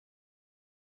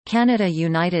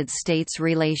Canada–United States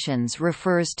relations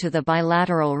refers to the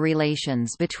bilateral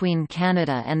relations between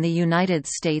Canada and the United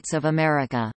States of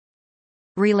America.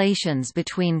 Relations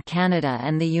between Canada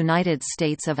and the United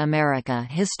States of America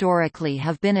historically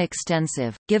have been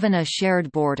extensive, given a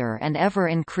shared border and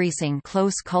ever-increasing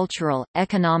close cultural,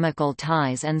 economical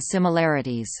ties and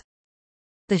similarities.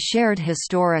 The shared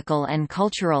historical and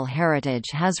cultural heritage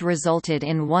has resulted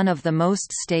in one of the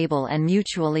most stable and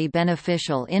mutually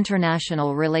beneficial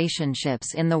international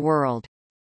relationships in the world.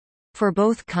 For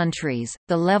both countries,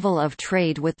 the level of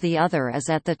trade with the other is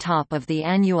at the top of the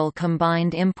annual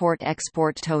combined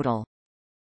import-export total.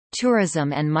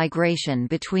 Tourism and migration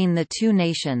between the two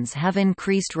nations have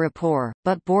increased rapport,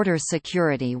 but border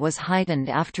security was heightened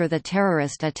after the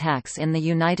terrorist attacks in the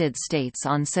United States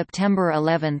on September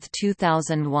 11,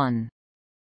 2001.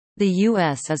 The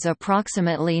U.S. is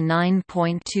approximately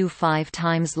 9.25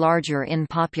 times larger in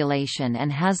population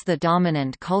and has the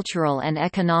dominant cultural and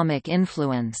economic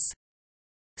influence.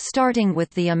 Starting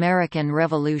with the American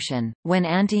Revolution, when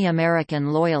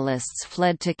anti-American loyalists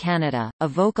fled to Canada, a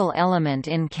vocal element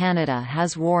in Canada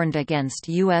has warned against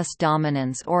U.S.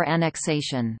 dominance or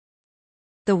annexation.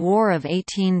 The War of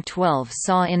 1812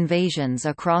 saw invasions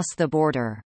across the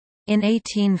border. In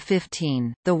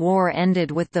 1815, the war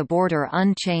ended with the border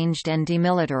unchanged and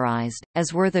demilitarized,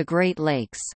 as were the Great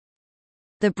Lakes.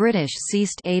 The British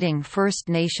ceased aiding First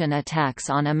Nation attacks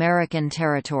on American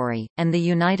territory, and the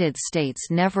United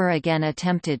States never again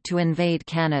attempted to invade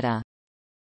Canada.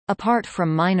 Apart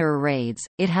from minor raids,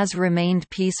 it has remained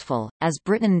peaceful. As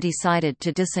Britain decided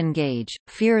to disengage,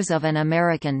 fears of an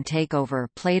American takeover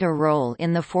played a role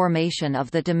in the formation of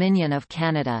the Dominion of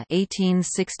Canada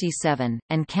 1867,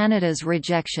 and Canada's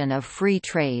rejection of free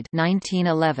trade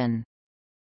 1911.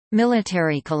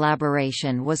 Military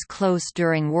collaboration was close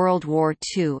during World War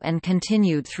II and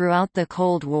continued throughout the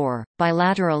Cold War,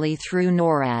 bilaterally through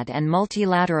NORAD and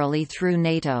multilaterally through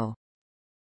NATO.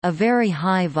 A very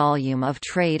high volume of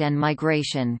trade and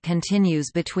migration continues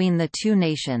between the two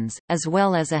nations, as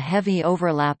well as a heavy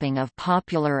overlapping of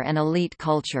popular and elite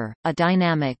culture, a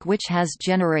dynamic which has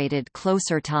generated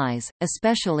closer ties,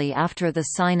 especially after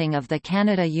the signing of the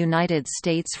Canada–United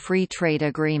States Free Trade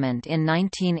Agreement in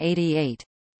 1988.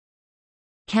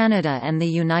 Canada and the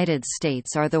United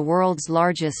States are the world's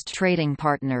largest trading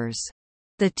partners.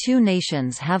 The two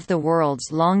nations have the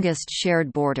world's longest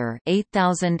shared border,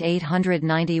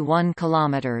 8,891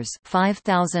 kilometers,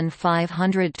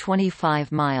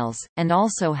 5,525 miles, and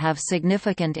also have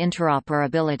significant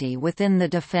interoperability within the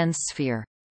defense sphere.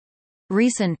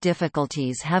 Recent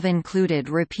difficulties have included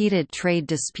repeated trade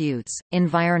disputes,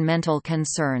 environmental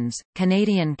concerns,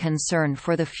 Canadian concern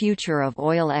for the future of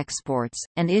oil exports,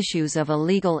 and issues of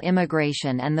illegal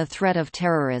immigration and the threat of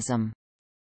terrorism.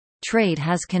 Trade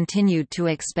has continued to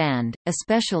expand,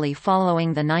 especially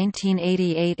following the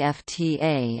 1988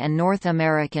 FTA and North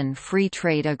American Free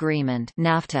Trade Agreement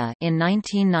 (NAFTA) in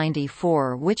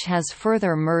 1994, which has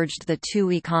further merged the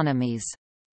two economies.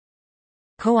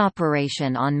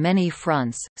 Cooperation on many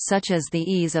fronts, such as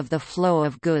the ease of the flow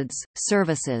of goods,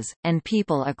 services, and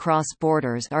people across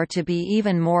borders, are to be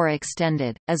even more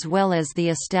extended, as well as the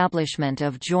establishment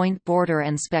of joint border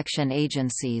inspection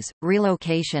agencies,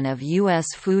 relocation of U.S.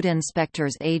 food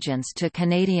inspectors' agents to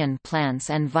Canadian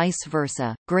plants and vice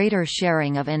versa, greater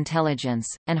sharing of intelligence,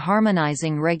 and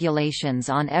harmonizing regulations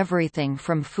on everything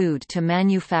from food to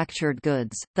manufactured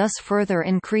goods, thus further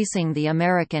increasing the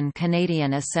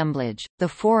American-Canadian assemblage.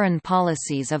 The foreign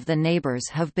policies of the neighbors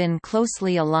have been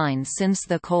closely aligned since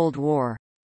the Cold War.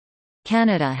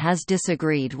 Canada has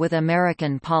disagreed with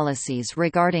American policies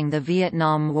regarding the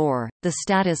Vietnam War, the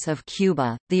status of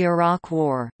Cuba, the Iraq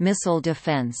War, missile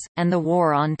defense, and the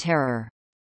War on Terror.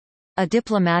 A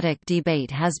diplomatic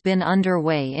debate has been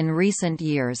underway in recent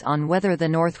years on whether the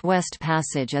Northwest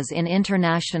Passage is in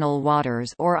international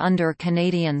waters or under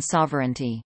Canadian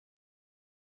sovereignty.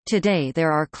 Today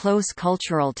there are close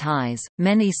cultural ties,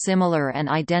 many similar and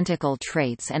identical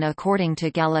traits, and according to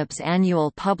Gallup's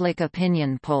annual public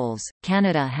opinion polls,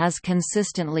 Canada has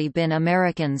consistently been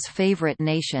Americans' favorite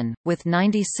nation, with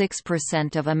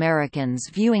 96% of Americans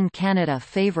viewing Canada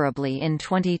favorably in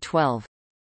 2012.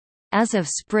 As of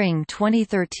spring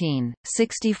 2013,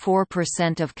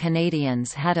 64% of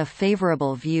Canadians had a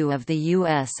favorable view of the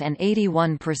U.S. and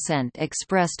 81%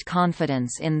 expressed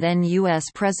confidence in then U.S.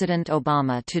 President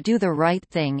Obama to do the right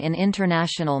thing in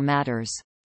international matters.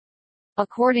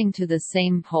 According to the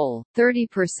same poll,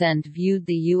 30% viewed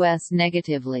the U.S.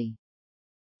 negatively.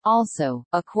 Also,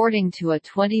 according to a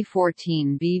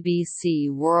 2014 BBC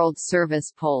World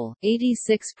Service poll,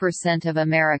 86% of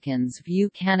Americans view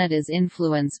Canada's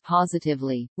influence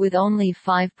positively, with only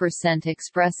 5%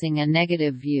 expressing a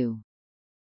negative view.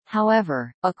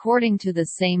 However, according to the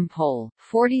same poll,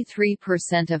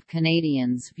 43% of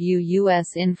Canadians view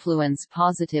U.S. influence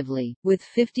positively, with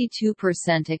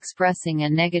 52% expressing a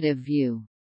negative view.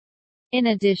 In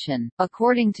addition,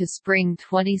 according to Spring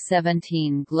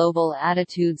 2017 Global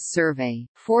Attitudes Survey,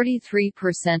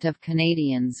 43% of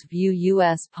Canadians view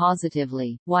U.S.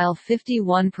 positively, while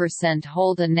 51%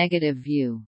 hold a negative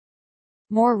view.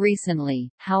 More recently,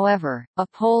 however, a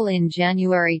poll in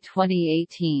January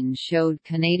 2018 showed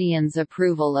Canadians'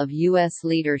 approval of U.S.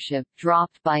 leadership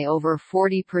dropped by over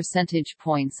 40 percentage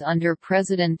points under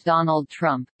President Donald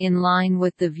Trump, in line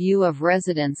with the view of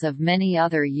residents of many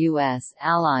other U.S.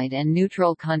 allied and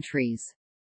neutral countries.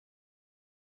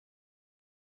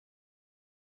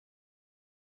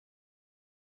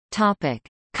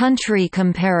 Country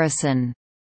comparison.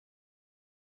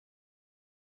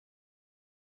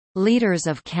 Leaders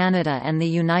of Canada and the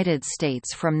United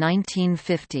States from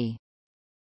 1950.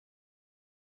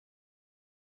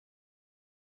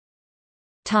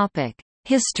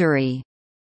 History.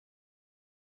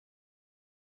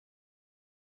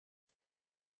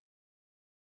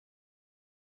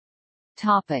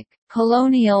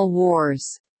 Colonial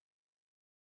wars.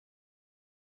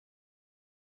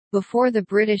 Before the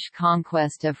British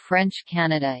conquest of French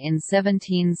Canada in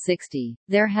 1760,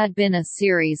 there had been a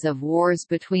series of wars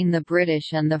between the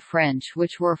British and the French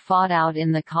which were fought out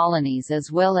in the colonies as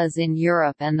well as in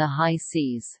Europe and the high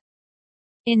seas.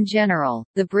 In general,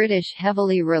 the British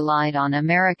heavily relied on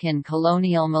American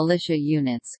colonial militia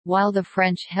units, while the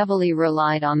French heavily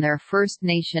relied on their First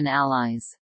Nation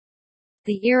allies.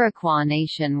 The Iroquois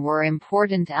nation were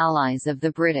important allies of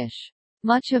the British.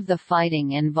 Much of the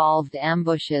fighting involved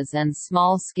ambushes and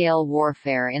small-scale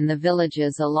warfare in the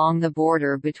villages along the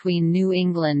border between New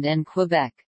England and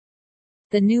Quebec.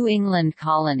 The New England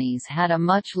colonies had a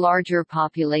much larger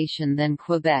population than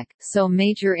Quebec, so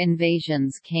major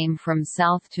invasions came from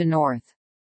south to north.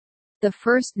 The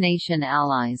First Nation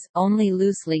allies, only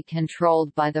loosely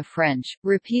controlled by the French,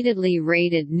 repeatedly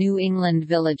raided New England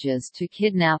villages to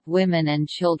kidnap women and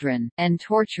children, and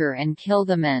torture and kill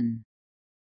the men.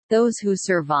 Those who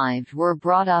survived were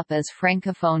brought up as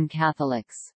Francophone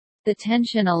Catholics. The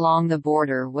tension along the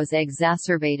border was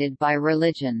exacerbated by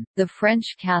religion. The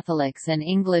French Catholics and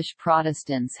English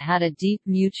Protestants had a deep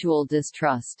mutual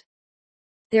distrust.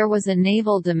 There was a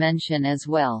naval dimension as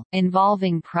well,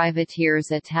 involving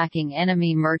privateers attacking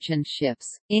enemy merchant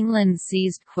ships. England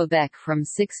seized Quebec from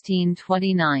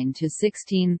 1629 to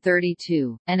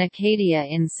 1632, and Acadia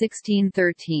in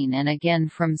 1613 and again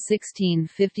from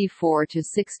 1654 to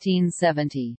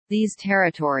 1670. These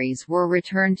territories were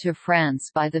returned to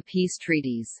France by the peace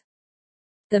treaties.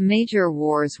 The major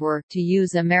wars were, to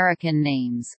use American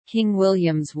names, King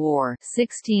William's War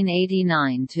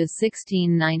 (1689 to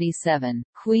 1697),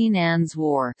 Queen Anne's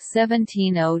War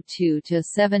 (1702 to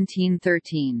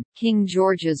 1713), King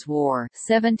George's War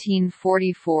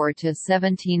 (1744 to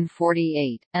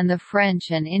 1748), and the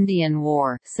French and Indian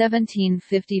War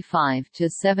 (1755 to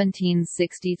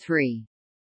 1763).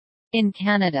 In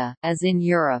Canada, as in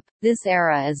Europe, this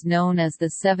era is known as the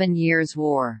 7 Years'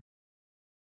 War.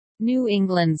 New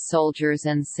England soldiers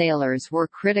and sailors were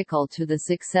critical to the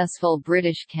successful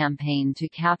British campaign to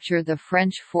capture the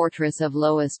French fortress of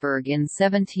Louisbourg in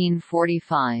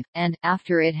 1745, and,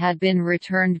 after it had been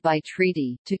returned by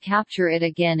treaty, to capture it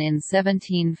again in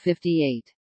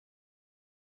 1758.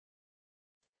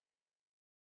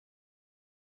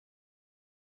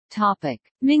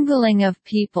 Mingling of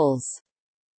peoples.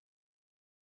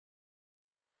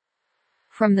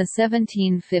 From the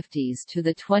 1750s to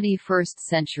the 21st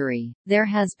century, there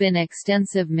has been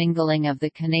extensive mingling of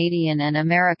the Canadian and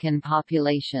American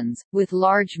populations, with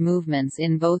large movements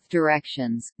in both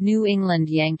directions. New England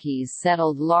Yankees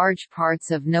settled large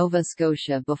parts of Nova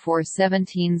Scotia before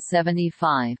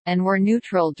 1775, and were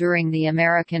neutral during the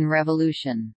American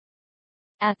Revolution.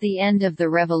 At the end of the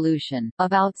Revolution,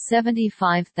 about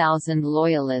 75,000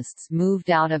 Loyalists moved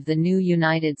out of the new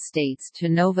United States to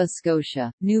Nova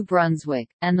Scotia, New Brunswick,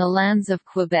 and the lands of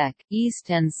Quebec, east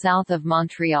and south of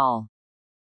Montreal.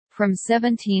 From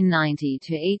 1790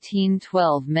 to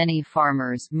 1812 many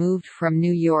farmers moved from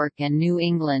New York and New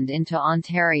England into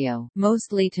Ontario,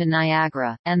 mostly to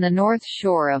Niagara, and the North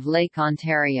Shore of Lake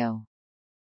Ontario.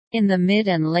 In the mid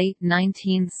and late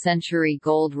 19th century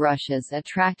gold rushes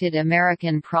attracted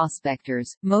American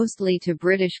prospectors, mostly to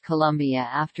British Columbia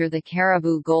after the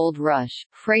Caribou Gold Rush,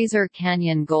 Fraser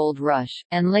Canyon Gold Rush,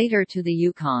 and later to the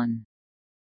Yukon.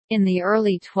 In the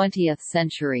early 20th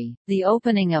century, the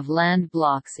opening of land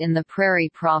blocks in the prairie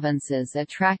provinces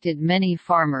attracted many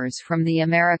farmers from the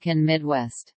American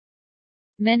Midwest.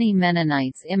 Many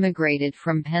Mennonites immigrated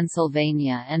from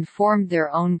Pennsylvania and formed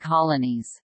their own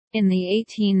colonies. In the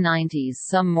 1890s,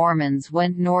 some Mormons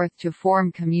went north to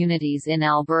form communities in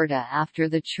Alberta after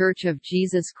the Church of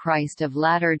Jesus Christ of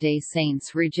Latter-day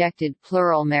Saints rejected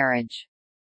plural marriage.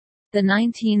 The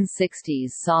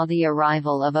 1960s saw the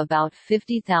arrival of about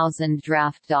 50,000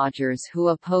 draft dodgers who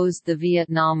opposed the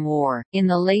Vietnam War. In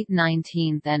the late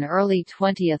 19th and early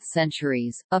 20th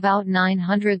centuries, about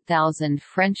 900,000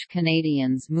 French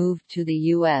Canadians moved to the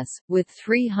U.S., with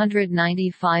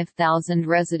 395,000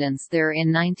 residents there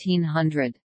in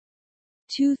 1900.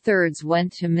 Two-thirds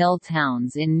went to mill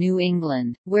towns in New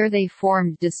England, where they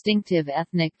formed distinctive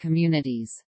ethnic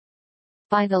communities.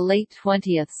 By the late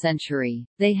 20th century,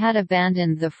 they had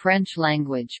abandoned the French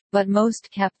language, but most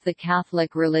kept the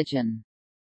Catholic religion.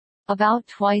 About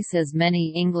twice as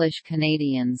many English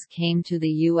Canadians came to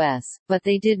the U.S., but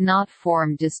they did not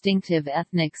form distinctive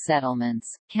ethnic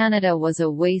settlements. Canada was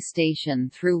a way station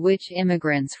through which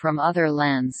immigrants from other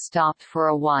lands stopped for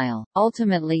a while,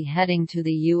 ultimately heading to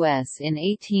the U.S. in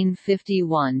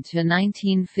 1851 to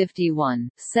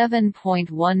 1951.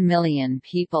 7.1 million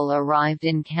people arrived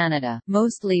in Canada,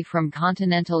 mostly from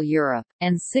continental Europe,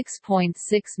 and 6.6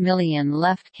 million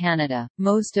left Canada,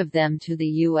 most of them to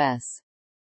the U.S.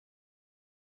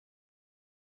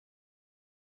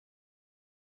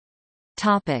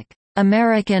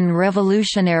 American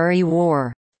Revolutionary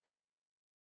War.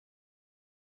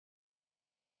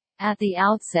 At the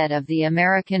outset of the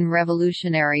American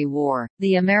Revolutionary War,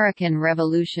 the American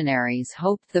revolutionaries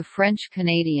hoped the French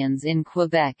Canadians in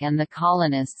Quebec and the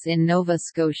colonists in Nova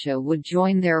Scotia would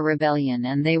join their rebellion,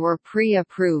 and they were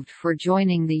pre-approved for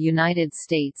joining the United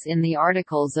States in the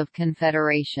Articles of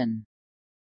Confederation.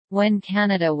 When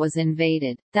Canada was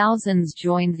invaded, thousands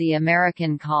joined the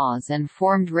American cause and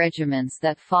formed regiments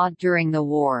that fought during the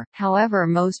war. However,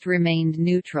 most remained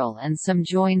neutral and some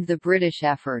joined the British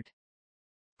effort.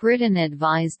 Britain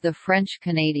advised the French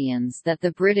Canadians that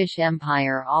the British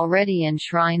Empire already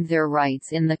enshrined their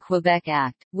rights in the Quebec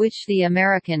Act, which the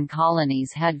American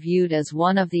colonies had viewed as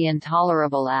one of the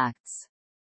intolerable acts.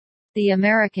 The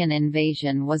American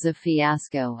invasion was a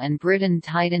fiasco and Britain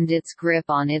tightened its grip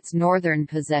on its northern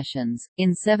possessions. In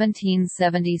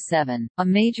 1777, a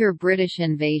major British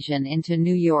invasion into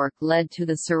New York led to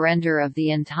the surrender of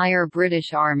the entire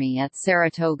British Army at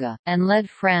Saratoga, and led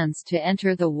France to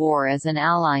enter the war as an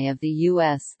ally of the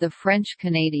U.S. The French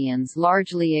Canadians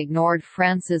largely ignored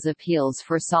France's appeals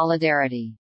for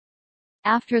solidarity.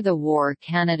 After the war,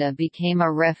 Canada became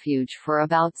a refuge for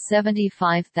about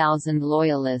 75,000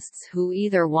 Loyalists who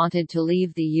either wanted to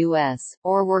leave the U.S.,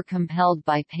 or were compelled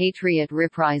by Patriot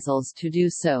reprisals to do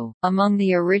so. Among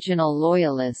the original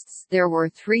Loyalists, there were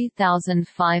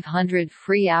 3,500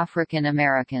 free African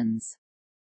Americans.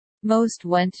 Most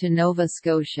went to Nova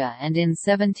Scotia, and in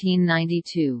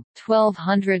 1792,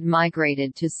 1,200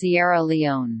 migrated to Sierra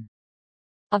Leone.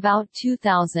 About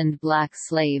 2,000 black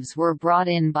slaves were brought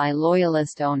in by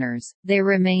Loyalist owners. They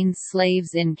remained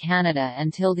slaves in Canada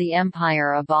until the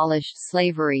Empire abolished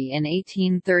slavery in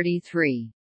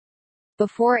 1833.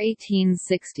 Before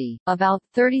 1860, about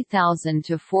 30,000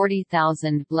 to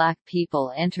 40,000 black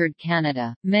people entered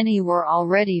Canada. Many were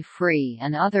already free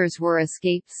and others were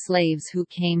escaped slaves who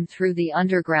came through the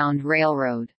Underground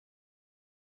Railroad.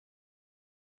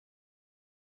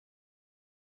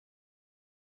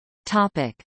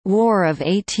 War of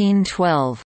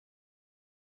 1812.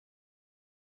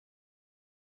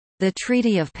 The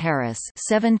Treaty of Paris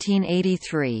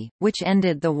 1783, which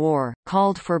ended the war,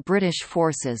 called for British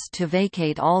forces to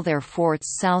vacate all their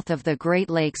forts south of the Great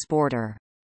Lakes border.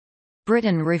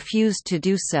 Britain refused to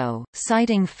do so,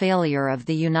 citing failure of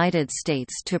the United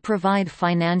States to provide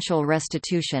financial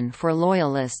restitution for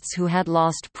Loyalists who had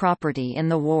lost property in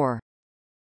the war.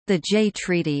 The Jay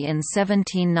Treaty in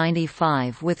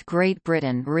 1795 with Great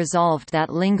Britain resolved that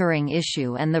lingering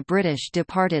issue and the British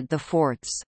departed the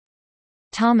forts.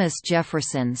 Thomas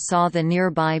Jefferson saw the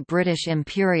nearby British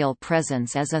imperial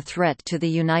presence as a threat to the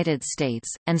United States,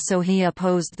 and so he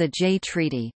opposed the Jay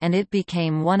Treaty, and it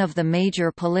became one of the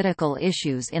major political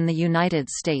issues in the United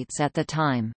States at the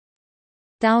time.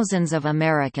 Thousands of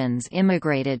Americans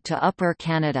immigrated to Upper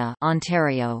Canada,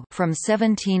 Ontario, from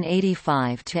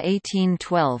 1785 to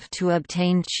 1812 to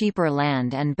obtain cheaper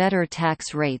land and better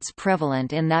tax rates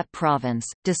prevalent in that province,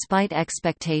 despite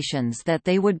expectations that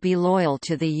they would be loyal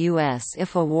to the U.S.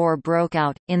 if a war broke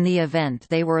out. In the event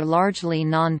they were largely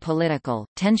non-political.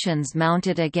 Tensions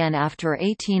mounted again after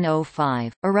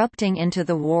 1805, erupting into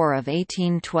the War of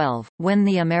 1812, when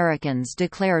the Americans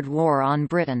declared war on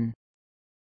Britain.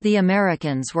 The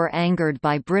Americans were angered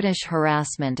by British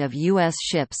harassment of U.S.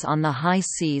 ships on the high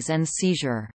seas and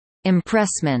seizure,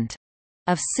 impressment,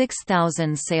 of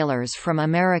 6,000 sailors from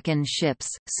American ships,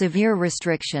 severe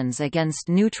restrictions against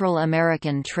neutral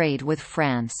American trade with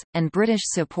France, and British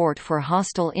support for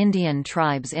hostile Indian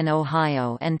tribes in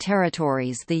Ohio and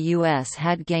territories the U.S.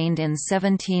 had gained in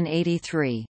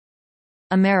 1783.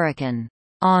 American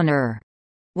honor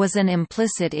was an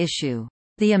implicit issue.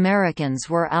 The Americans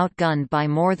were outgunned by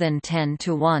more than 10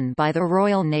 to 1 by the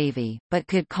Royal Navy, but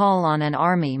could call on an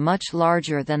army much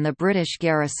larger than the British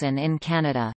garrison in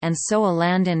Canada, and so a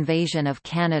land invasion of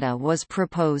Canada was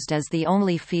proposed as the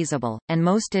only feasible, and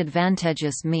most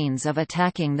advantageous means of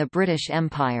attacking the British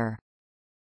Empire.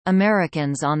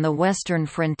 Americans on the western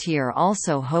frontier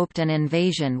also hoped an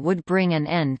invasion would bring an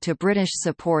end to British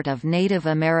support of Native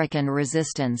American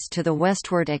resistance to the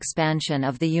westward expansion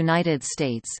of the United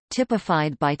States,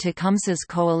 typified by Tecumseh's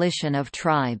coalition of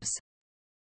tribes.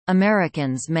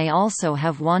 Americans may also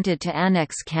have wanted to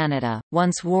annex Canada.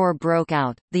 Once war broke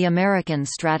out, the American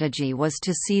strategy was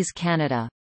to seize Canada,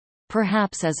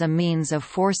 perhaps as a means of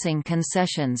forcing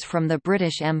concessions from the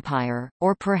British Empire,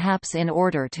 or perhaps in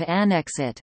order to annex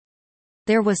it.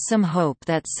 There was some hope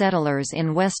that settlers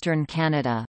in Western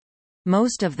Canada,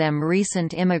 most of them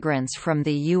recent immigrants from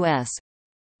the U.S.,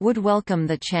 would welcome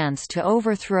the chance to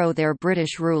overthrow their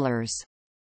British rulers.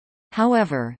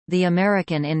 However, the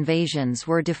American invasions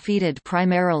were defeated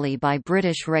primarily by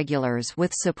British regulars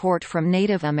with support from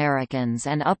Native Americans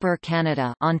and Upper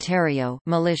Canada, Ontario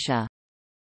militia.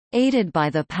 Aided by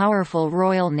the powerful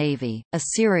Royal Navy, a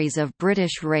series of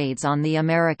British raids on the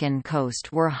American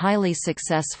coast were highly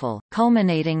successful,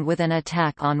 culminating with an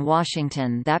attack on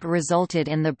Washington that resulted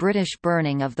in the British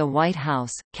burning of the White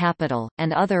House, Capitol,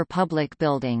 and other public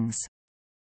buildings.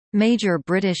 Major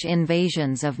British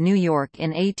invasions of New York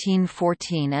in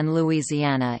 1814 and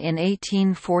Louisiana in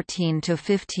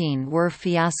 1814–15 were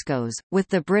fiascos, with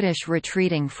the British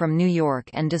retreating from New York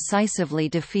and decisively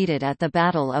defeated at the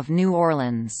Battle of New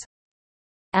Orleans.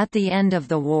 At the end of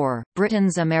the war,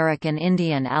 Britain's American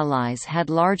Indian allies had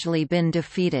largely been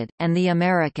defeated, and the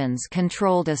Americans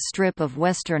controlled a strip of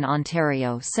western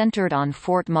Ontario centred on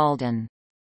Fort Malden.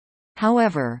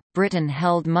 However, Britain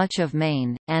held much of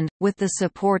Maine, and, with the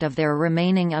support of their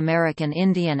remaining American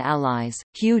Indian allies,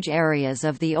 huge areas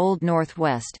of the Old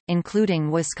Northwest, including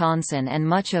Wisconsin and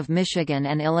much of Michigan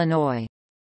and Illinois.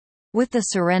 With the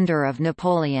surrender of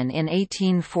Napoleon in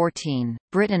 1814,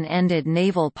 Britain ended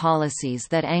naval policies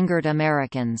that angered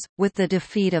Americans. With the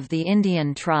defeat of the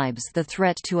Indian tribes, the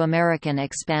threat to American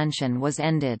expansion was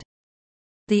ended.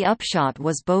 The upshot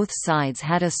was both sides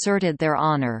had asserted their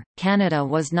honor, Canada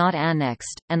was not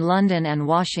annexed, and London and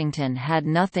Washington had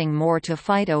nothing more to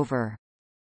fight over.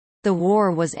 The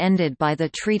war was ended by the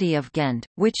Treaty of Ghent,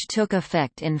 which took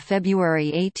effect in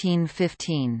February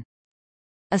 1815.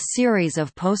 A series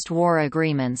of post-war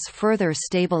agreements further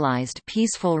stabilized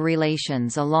peaceful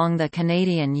relations along the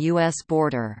Canadian-US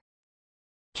border.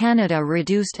 Canada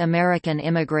reduced American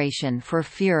immigration for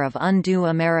fear of undue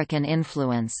American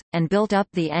influence, and built up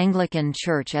the Anglican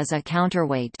Church as a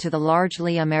counterweight to the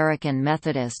largely American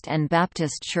Methodist and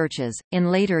Baptist churches.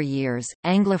 In later years,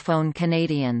 Anglophone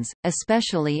Canadians,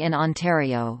 especially in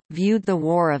Ontario, viewed the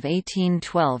War of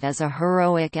 1812 as a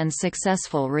heroic and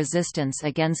successful resistance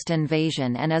against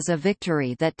invasion and as a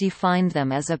victory that defined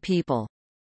them as a people.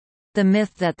 The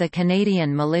myth that the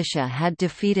Canadian militia had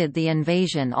defeated the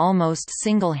invasion almost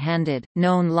single-handed,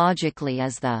 known logically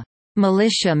as the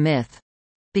militia myth,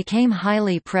 became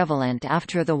highly prevalent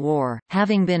after the war,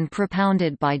 having been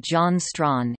propounded by John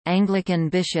Strawn, Anglican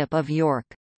Bishop of York.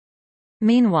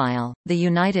 Meanwhile, the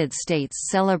United States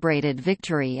celebrated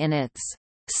victory in its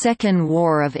Second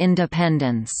War of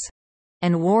Independence,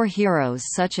 and war heroes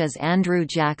such as Andrew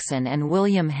Jackson and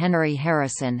William Henry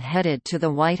Harrison headed to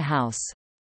the White House.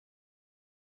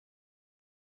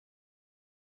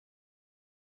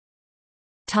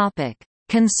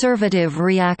 Conservative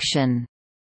reaction.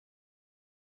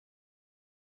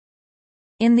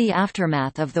 In the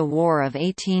aftermath of the War of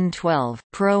 1812,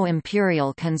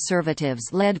 pro-imperial conservatives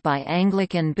led by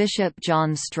Anglican Bishop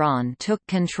John Strawn took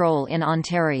control in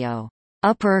Ontario,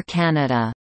 Upper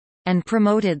Canada, and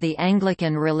promoted the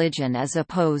Anglican religion as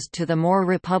opposed to the more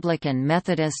Republican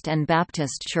Methodist and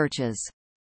Baptist churches.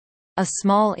 A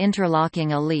small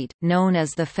interlocking elite, known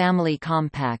as the Family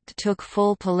Compact, took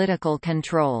full political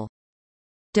control.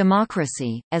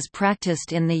 Democracy, as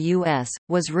practiced in the U.S.,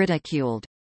 was ridiculed.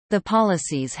 The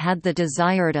policies had the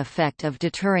desired effect of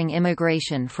deterring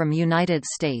immigration from United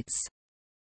States.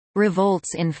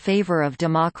 Revolts in favor of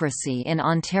democracy in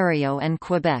Ontario and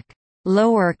Quebec,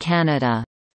 Lower Canada,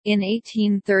 in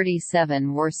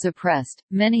 1837 were suppressed.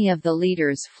 Many of the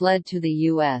leaders fled to the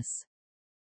U.S.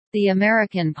 The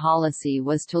American policy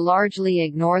was to largely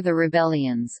ignore the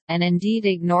rebellions, and indeed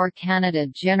ignore Canada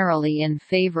generally in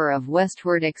favor of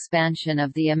westward expansion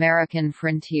of the American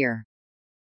frontier.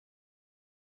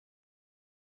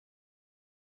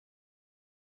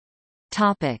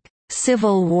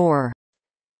 Civil War.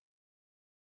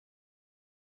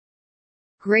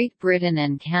 Great Britain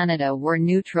and Canada were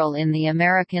neutral in the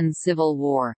American Civil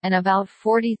War, and about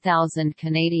 40,000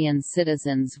 Canadian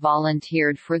citizens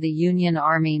volunteered for the Union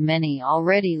Army. Many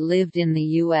already lived in the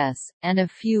U.S., and a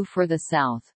few for the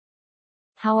South.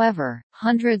 However,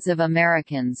 hundreds of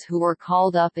Americans who were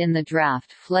called up in the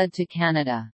draft fled to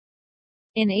Canada.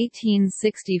 In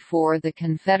 1864, the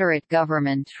Confederate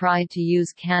government tried to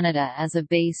use Canada as a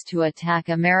base to attack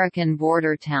American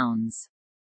border towns.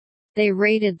 They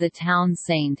raided the town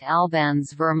St.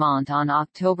 Albans, Vermont on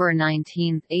October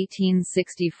 19,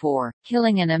 1864,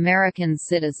 killing an American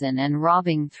citizen and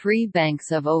robbing 3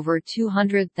 banks of over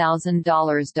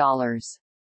 $200,000.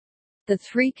 The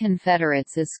 3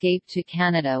 Confederates escaped to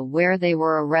Canada where they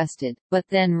were arrested, but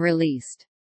then released.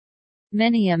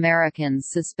 Many Americans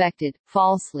suspected,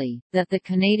 falsely, that the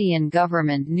Canadian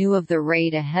government knew of the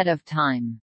raid ahead of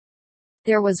time.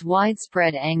 There was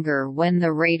widespread anger when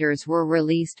the raiders were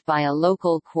released by a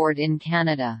local court in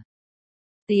Canada.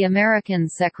 The American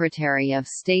Secretary of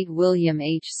State William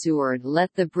H. Seward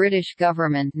let the British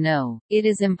government know, "It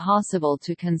is impossible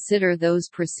to consider those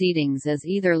proceedings as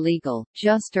either legal,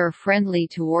 just or friendly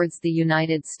towards the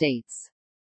United States."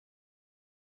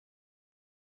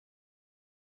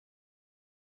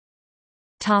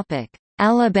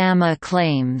 Alabama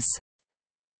claims.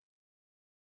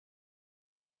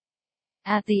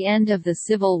 At the end of the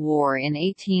Civil War in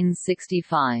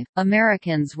 1865,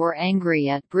 Americans were angry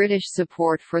at British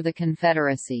support for the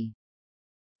Confederacy.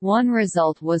 One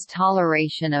result was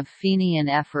toleration of Fenian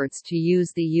efforts to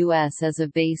use the U.S. as a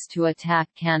base to attack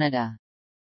Canada.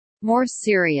 More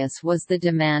serious was the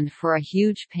demand for a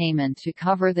huge payment to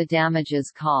cover the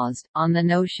damages caused, on the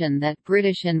notion that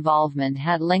British involvement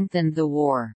had lengthened the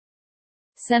war.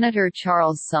 Senator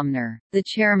Charles Sumner, the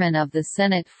chairman of the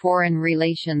Senate Foreign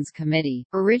Relations Committee,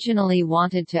 originally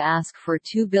wanted to ask for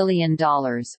 $2 billion,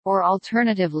 or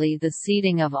alternatively the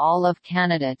ceding of all of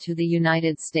Canada to the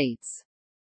United States.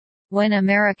 When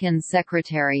American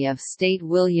Secretary of State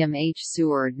William H.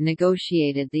 Seward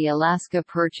negotiated the Alaska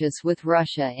Purchase with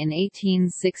Russia in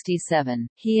 1867,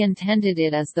 he intended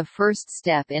it as the first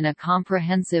step in a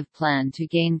comprehensive plan to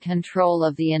gain control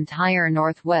of the entire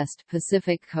Northwest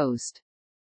Pacific coast.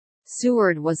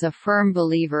 Seward was a firm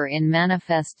believer in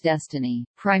manifest destiny,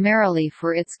 primarily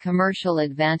for its commercial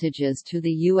advantages to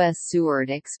the U.S. Seward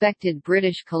expected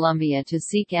British Columbia to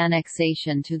seek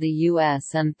annexation to the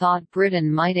U.S. and thought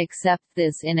Britain might accept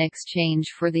this in exchange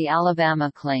for the Alabama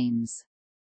claims.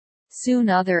 Soon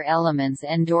other elements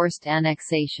endorsed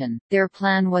annexation. Their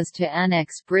plan was to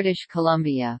annex British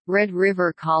Columbia, Red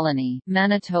River Colony,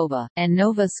 Manitoba, and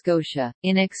Nova Scotia,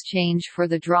 in exchange for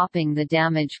the dropping the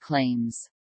damage claims.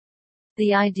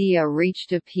 The idea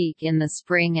reached a peak in the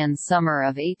spring and summer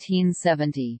of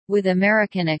 1870, with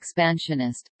American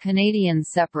expansionists, Canadian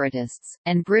separatists,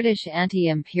 and British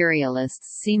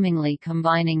anti-imperialists seemingly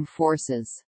combining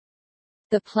forces.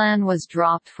 The plan was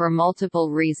dropped for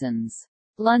multiple reasons.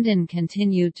 London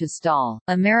continued to stall.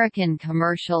 American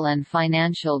commercial and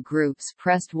financial groups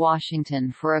pressed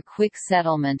Washington for a quick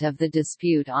settlement of the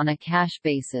dispute on a cash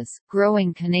basis.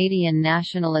 Growing Canadian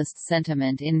nationalist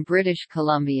sentiment in British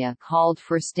Columbia called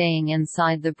for staying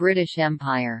inside the British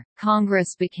Empire.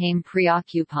 Congress became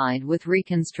preoccupied with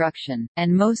Reconstruction,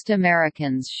 and most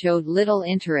Americans showed little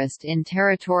interest in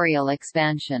territorial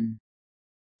expansion.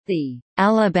 The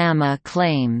Alabama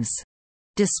claims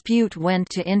dispute went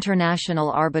to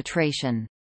international arbitration.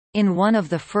 In one of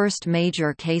the first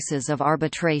major cases of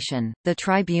arbitration, the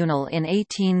tribunal in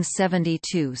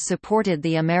 1872 supported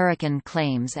the American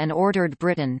claims and ordered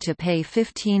Britain to pay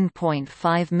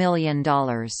 $15.5 million.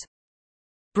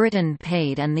 Britain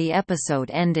paid and the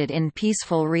episode ended in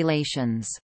peaceful relations.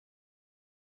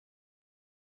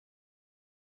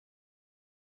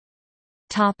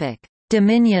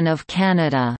 Dominion of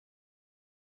Canada.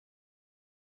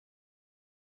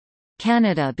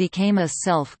 Canada became a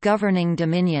self-governing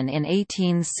dominion in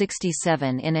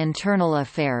 1867 in internal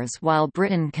affairs while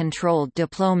Britain controlled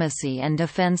diplomacy and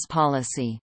defence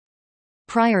policy.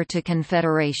 Prior to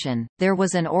Confederation, there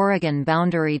was an Oregon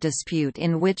boundary dispute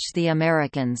in which the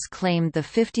Americans claimed the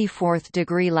 54th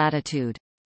degree latitude.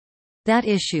 That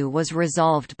issue was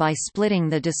resolved by splitting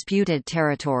the disputed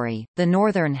territory. The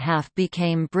northern half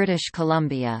became British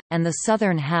Columbia, and the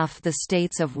southern half the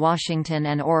states of Washington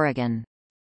and Oregon.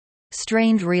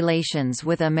 Strained relations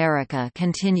with America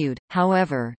continued,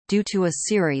 however, due to a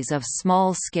series of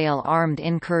small-scale armed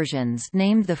incursions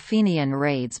named the Fenian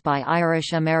Raids by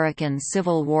Irish-American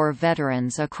Civil War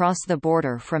veterans across the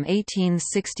border from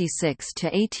 1866 to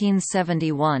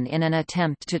 1871 in an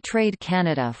attempt to trade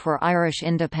Canada for Irish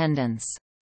independence.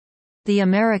 The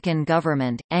American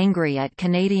government, angry at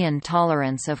Canadian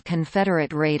tolerance of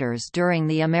Confederate raiders during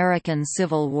the American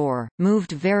Civil War,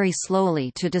 moved very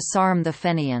slowly to disarm the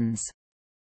Fenians.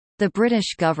 The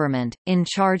British government, in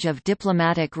charge of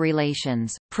diplomatic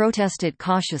relations, protested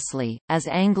cautiously, as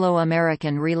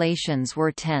Anglo-American relations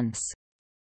were tense.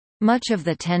 Much of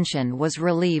the tension was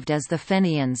relieved as the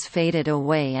Fenians faded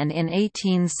away and in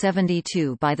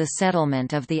 1872 by the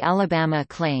settlement of the Alabama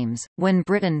claims, when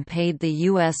Britain paid the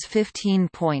U.S.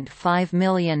 $15.5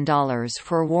 million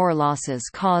for war losses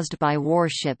caused by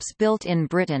warships built in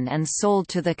Britain and sold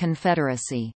to the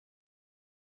Confederacy.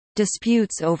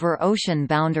 Disputes over ocean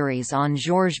boundaries on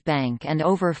Georges Bank and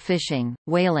over fishing,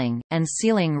 whaling, and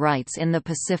sealing rights in the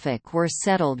Pacific were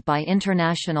settled by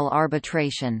international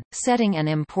arbitration, setting an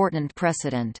important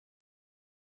precedent.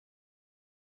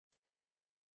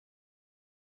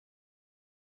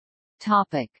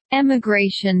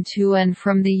 Emigration to and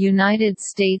from the United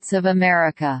States of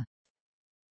America.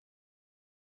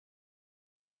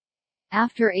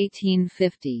 After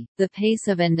 1850, the pace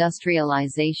of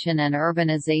industrialization and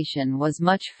urbanization was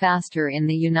much faster in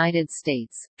the United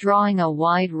States, drawing a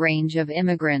wide range of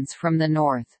immigrants from the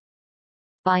North.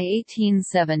 By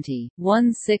 1870,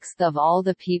 1/6 of all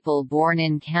the people born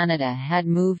in Canada had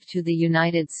moved to the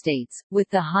United States, with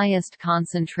the highest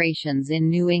concentrations in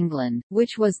New England,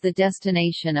 which was the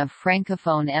destination of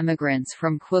Francophone emigrants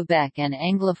from Quebec and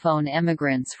Anglophone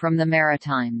emigrants from the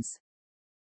Maritimes.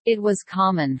 It was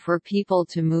common for people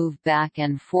to move back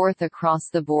and forth across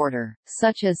the border,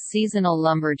 such as seasonal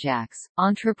lumberjacks,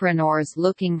 entrepreneurs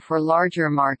looking for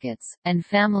larger markets, and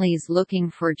families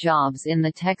looking for jobs in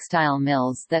the textile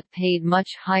mills that paid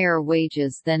much higher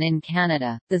wages than in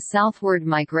Canada. The southward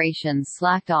migration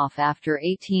slacked off after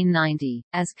 1890,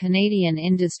 as Canadian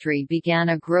industry began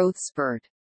a growth spurt.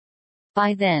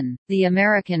 By then, the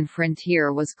American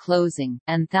frontier was closing,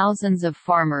 and thousands of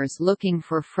farmers looking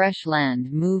for fresh land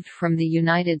moved from the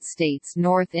United States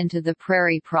north into the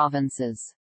prairie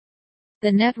provinces.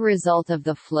 The net result of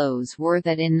the flows were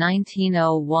that in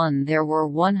 1901 there were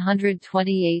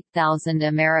 128,000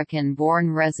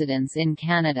 American-born residents in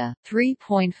Canada,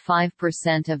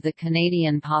 3.5% of the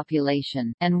Canadian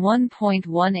population, and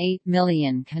 1.18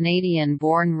 million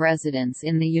Canadian-born residents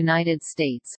in the United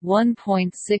States,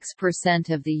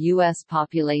 1.6% of the U.S.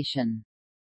 population.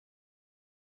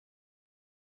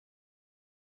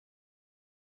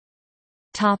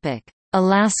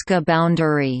 Alaska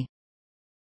boundary.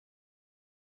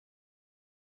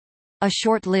 A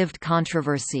short-lived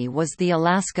controversy was the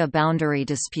Alaska boundary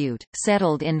dispute,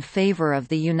 settled in favor of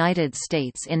the United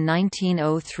States in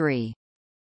 1903.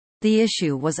 The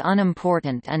issue was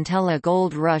unimportant until a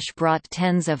gold rush brought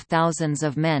tens of thousands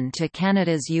of men to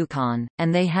Canada's Yukon,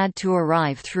 and they had to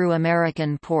arrive through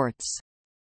American ports.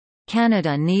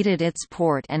 Canada needed its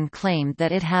port and claimed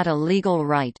that it had a legal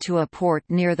right to a port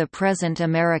near the present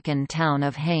American town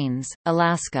of Haines,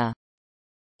 Alaska.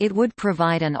 It would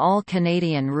provide an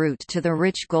all-Canadian route to the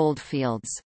rich goldfields.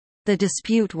 The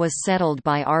dispute was settled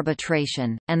by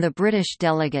arbitration, and the British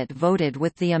delegate voted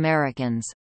with the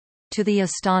Americans—to the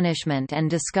astonishment and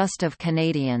disgust of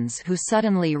Canadians who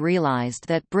suddenly realized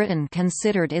that Britain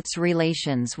considered its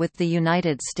relations with the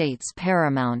United States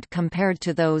paramount compared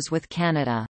to those with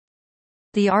Canada.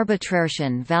 The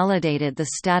arbitration validated the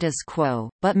status quo,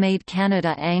 but made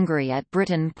Canada angry at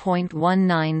Britain.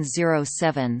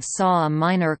 1907 saw a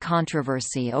minor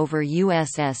controversy over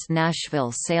USS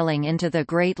Nashville sailing into the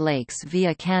Great Lakes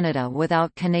via Canada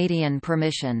without Canadian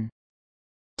permission.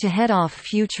 To head off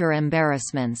future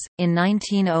embarrassments, in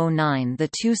 1909 the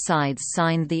two sides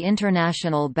signed the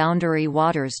International Boundary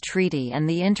Waters Treaty and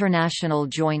the International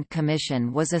Joint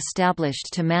Commission was established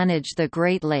to manage the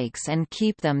Great Lakes and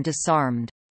keep them disarmed.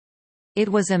 It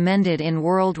was amended in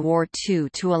World War II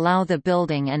to allow the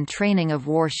building and training of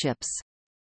warships.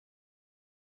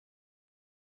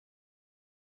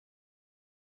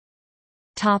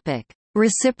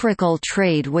 Reciprocal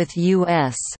trade with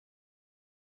U.S.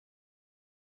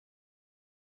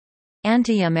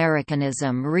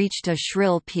 Anti-Americanism reached a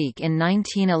shrill peak in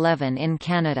 1911 in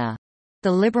Canada.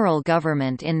 The Liberal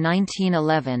government in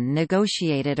 1911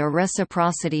 negotiated a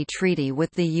reciprocity treaty with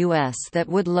the U.S. that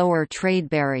would lower trade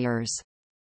barriers.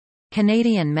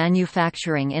 Canadian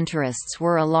manufacturing interests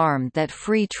were alarmed that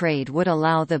free trade would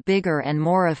allow the bigger and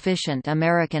more efficient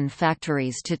American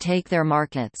factories to take their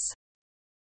markets.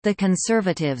 The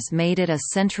Conservatives made it a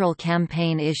central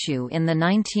campaign issue in the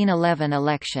 1911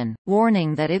 election,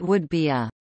 warning that it would be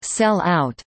a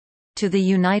 «sell-out» to the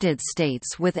United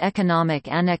States, with economic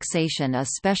annexation a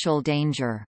special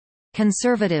danger.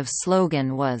 Conservative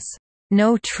slogan was,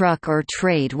 "No truck or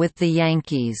trade with the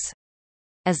Yankees,"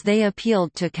 as they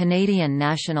appealed to Canadian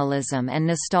nationalism and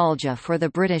nostalgia for the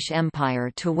British Empire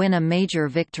to win a major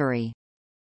victory.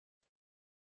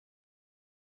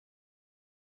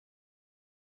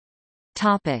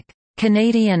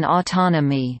 Canadian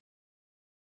autonomy.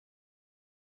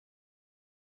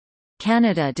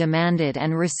 Canada demanded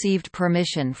and received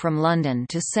permission from London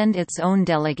to send its own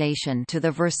delegation to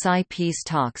the Versailles peace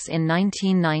talks in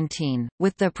 1919,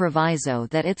 with the proviso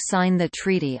that it sign the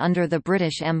treaty under the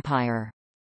British Empire.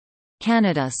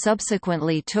 Canada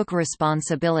subsequently took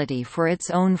responsibility for its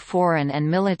own foreign and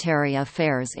military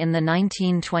affairs in the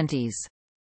 1920s.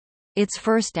 Its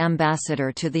first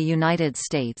ambassador to the United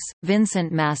States, Vincent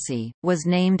Massey, was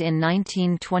named in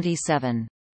 1927.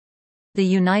 The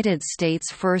United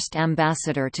States' first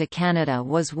ambassador to Canada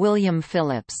was William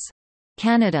Phillips.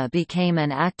 Canada became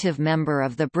an active member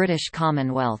of the British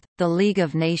Commonwealth, the League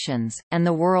of Nations, and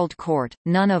the World Court,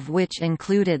 none of which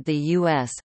included the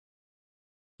U.S.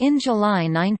 In July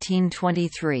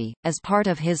 1923, as part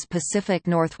of his Pacific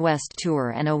Northwest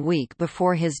tour and a week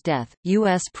before his death,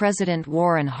 U.S. President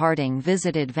Warren Harding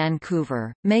visited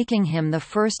Vancouver, making him the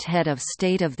first head of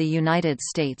state of the United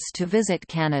States to visit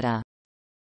Canada.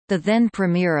 The then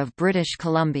Premier of British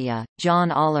Columbia, John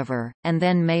Oliver, and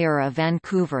then Mayor of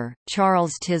Vancouver,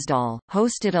 Charles Tisdall,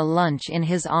 hosted a lunch in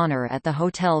his honour at the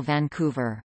Hotel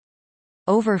Vancouver.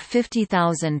 Over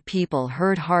 50,000 people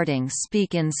heard Harding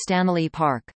speak in Stanley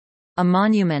Park. A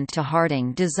monument to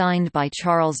Harding designed by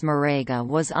Charles Marega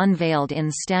was unveiled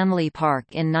in Stanley Park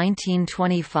in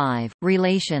 1925.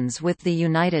 Relations with the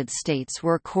United States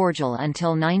were cordial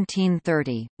until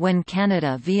 1930, when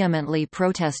Canada vehemently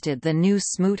protested the new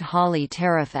Smoot-Hawley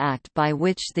Tariff Act, by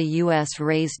which the U.S.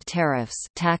 raised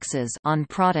taxes on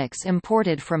products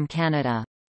imported from Canada.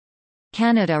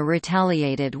 Canada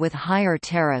retaliated with higher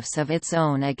tariffs of its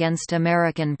own against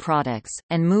American products,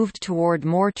 and moved toward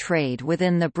more trade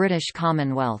within the British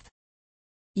Commonwealth.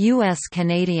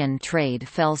 U.S.-Canadian trade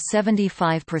fell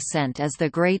 75% as the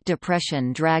Great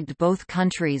Depression dragged both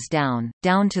countries down.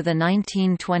 Down to the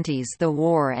 1920s, the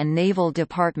War and Naval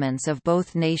Departments of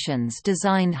both nations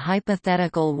designed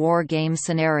hypothetical war game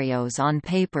scenarios on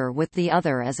paper with the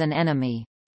other as an enemy.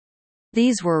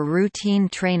 These were routine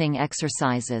training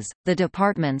exercises. The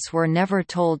departments were never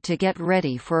told to get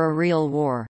ready for a real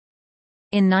war.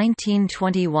 In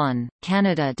 1921,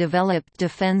 Canada developed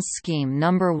Defense Scheme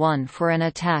No. 1 for an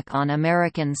attack on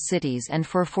American cities and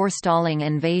for forestalling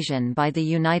invasion by the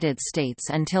United States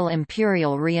until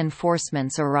Imperial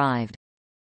reinforcements arrived.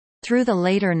 Through the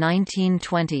later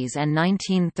 1920s and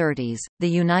 1930s, the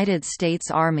United States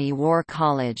Army War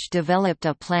College developed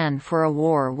a plan for a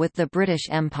war with the British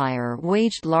Empire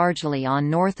waged largely on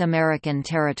North American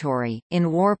territory.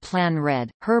 In War Plan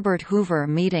Red, Herbert Hoover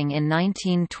meeting in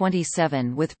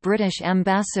 1927 with British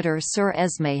Ambassador Sir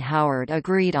Esme Howard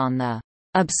agreed on the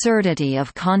absurdity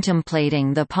of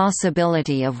contemplating the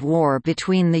possibility of war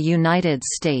between the United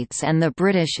States and the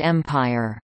British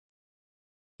Empire.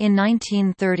 In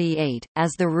 1938,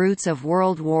 as the roots of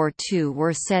World War II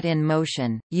were set in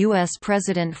motion, U.S.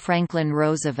 President Franklin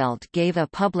Roosevelt gave a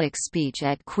public speech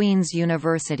at Queen's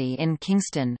University in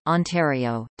Kingston,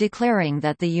 Ontario, declaring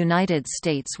that the United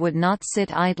States would not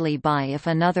sit idly by if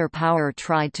another power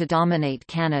tried to dominate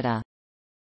Canada.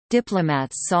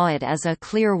 Diplomats saw it as a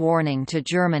clear warning to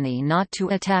Germany not to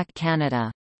attack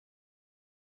Canada.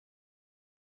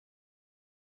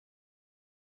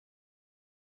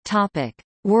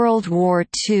 World War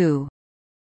II.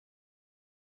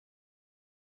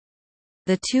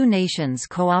 The two nations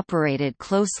cooperated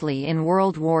closely in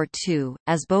World War II,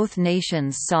 as both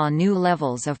nations saw new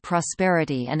levels of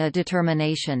prosperity and a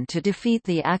determination to defeat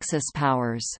the Axis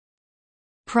powers.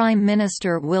 Prime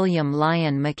Minister William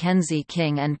Lyon Mackenzie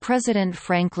King and President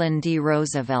Franklin D.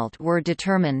 Roosevelt were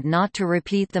determined not to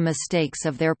repeat the mistakes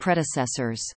of their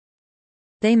predecessors.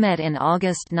 They met in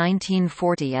August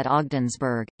 1940 at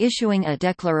Ogdensburg, issuing a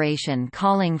declaration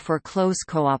calling for close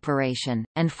cooperation,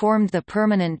 and formed the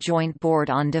Permanent Joint Board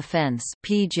on Defense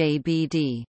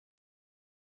 (PJBD).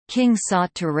 King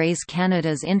sought to raise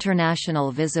Canada's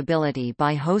international visibility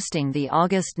by hosting the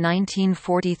August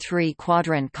 1943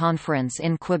 Quadrant Conference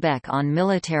in Quebec on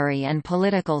military and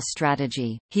political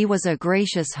strategy. He was a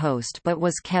gracious host but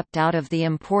was kept out of the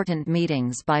important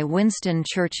meetings by Winston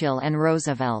Churchill and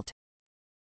Roosevelt.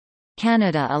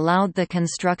 Canada allowed the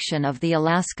construction of the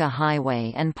Alaska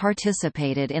Highway and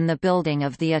participated in the building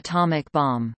of the atomic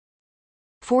bomb.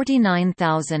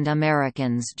 49,000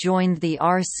 Americans joined the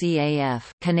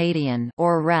RCAF Canadian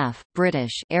or RAF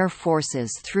British Air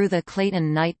Forces through the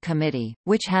Clayton Knight Committee,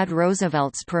 which had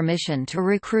Roosevelt's permission to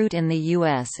recruit in the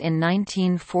U.S. in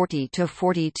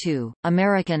 1940–42.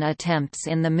 American attempts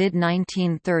in the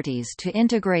mid-1930s to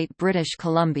integrate British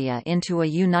Columbia into a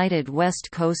united West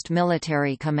Coast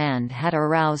military command had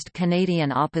aroused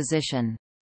Canadian opposition.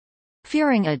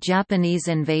 Fearing a Japanese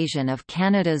invasion of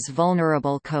Canada's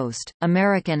vulnerable coast,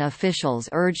 American officials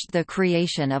urged the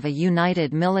creation of a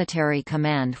united military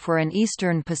command for an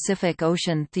eastern Pacific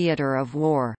Ocean theater of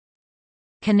war.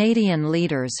 Canadian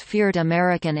leaders feared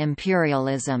American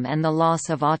imperialism and the loss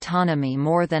of autonomy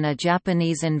more than a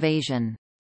Japanese invasion.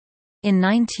 In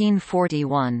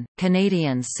 1941,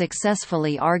 Canadians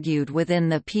successfully argued within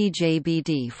the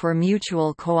PJBD for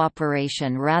mutual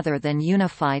cooperation rather than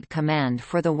unified command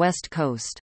for the West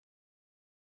Coast.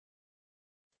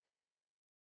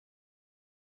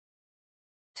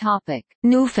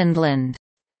 Newfoundland.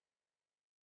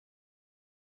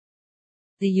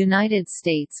 The United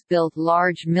States built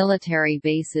large military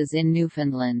bases in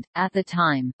Newfoundland, at the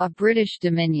time, a British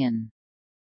dominion.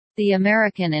 The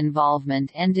American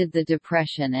involvement ended the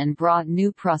Depression and brought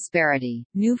new prosperity.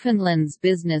 Newfoundland's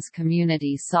business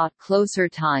community sought closer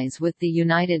ties with the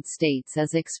United States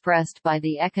as expressed by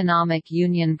the Economic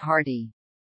Union Party.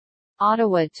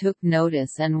 Ottawa took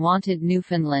notice and wanted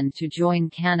Newfoundland to join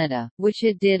Canada, which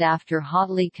it did after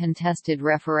hotly contested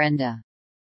referenda.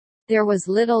 There was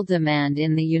little demand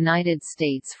in the United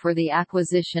States for the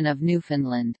acquisition of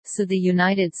Newfoundland, so the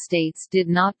United States did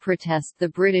not protest the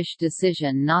British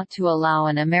decision not to allow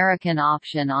an American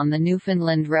option on the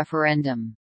Newfoundland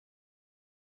referendum.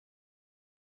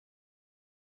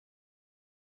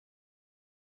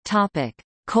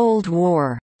 Cold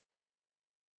War.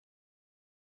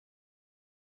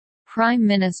 Prime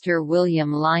Minister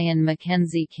William Lyon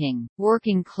Mackenzie King,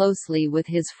 working closely with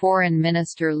his Foreign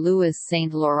Minister Louis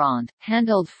St. Laurent,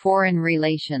 handled foreign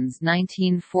relations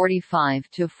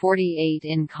 1945–48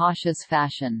 in cautious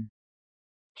fashion.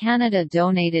 Canada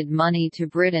donated money to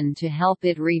Britain to help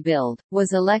it rebuild,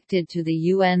 was elected to the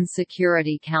UN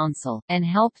Security Council, and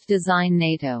helped design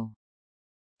NATO.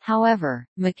 However,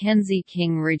 Mackenzie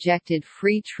King rejected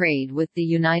free trade with the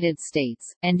United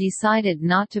States, and decided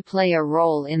not to play a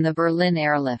role in the Berlin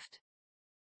airlift.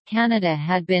 Canada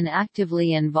had been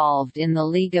actively involved in the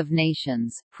League of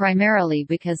Nations, primarily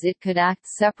because it could act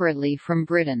separately from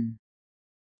Britain.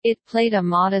 It played a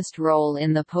modest role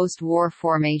in the post-war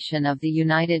formation of the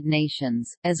United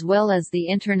Nations, as well as the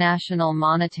International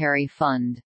Monetary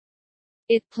Fund.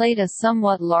 It played a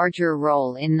somewhat larger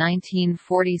role in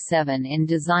 1947 in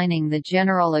designing the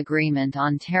General Agreement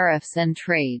on Tariffs and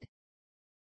Trade.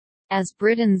 As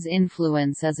Britain's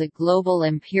influence as a global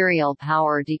imperial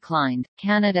power declined,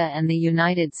 Canada and the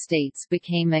United States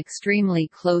became extremely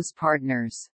close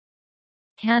partners.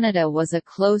 Canada was a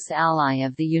close ally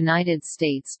of the United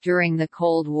States during the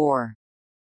Cold War.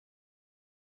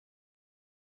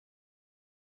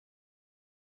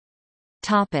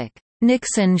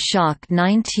 Nixon Shock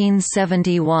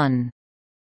 1971.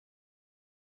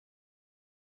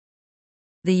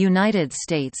 The United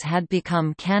States had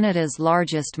become Canada's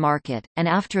largest market, and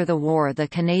after the war the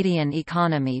Canadian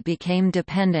economy became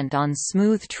dependent on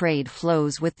smooth trade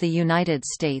flows with the United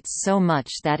States so much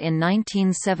that in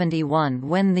 1971,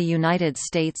 when the United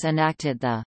States enacted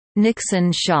the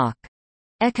Nixon Shock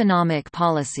economic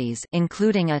policies,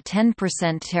 including a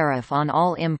 10% tariff on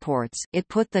all imports, it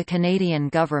put the Canadian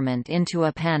government into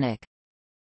a panic.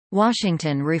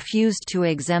 Washington refused to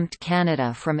exempt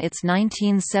Canada from its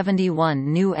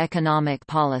 1971 new economic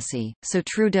policy, so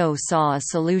Trudeau saw a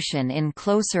solution in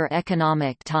closer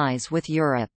economic ties with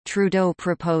Europe. Trudeau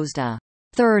proposed a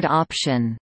third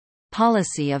option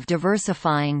policy of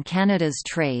diversifying Canada's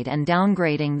trade and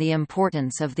downgrading the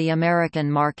importance of the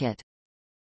American market.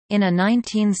 In a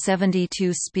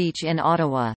 1972 speech in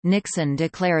Ottawa, Nixon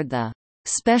declared the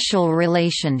special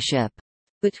relationship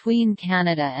Between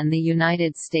Canada and the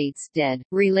United States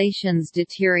relations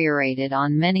deteriorated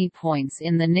on many points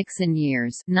in the Nixon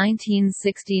years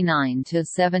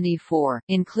 1969–74,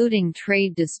 including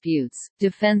trade disputes,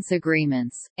 defense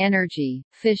agreements, energy,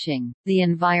 fishing, the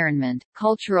environment,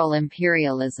 cultural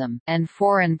imperialism, and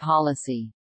foreign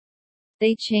policy.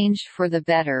 They changed for the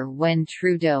better when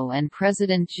Trudeau and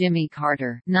President Jimmy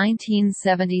Carter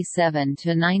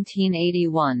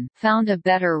 (1977–1981) found a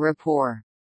better rapport.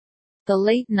 The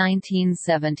late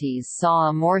 1970s saw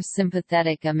a more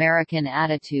sympathetic American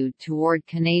attitude toward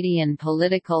Canadian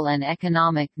political and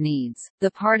economic needs,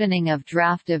 the pardoning of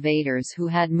draft evaders who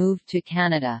had moved to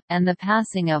Canada, and the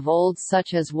passing of olds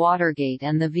such as Watergate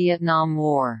and the Vietnam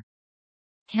War.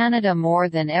 Canada more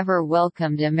than ever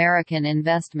welcomed American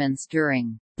investments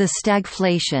during the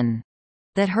stagflation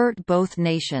that hurt both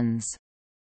nations.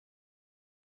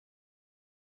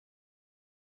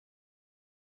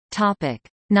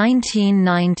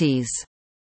 1990s.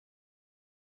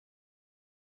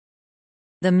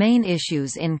 The main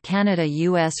issues in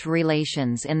Canada–US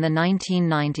relations in the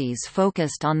 1990s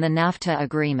focused on the NAFTA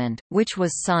agreement, which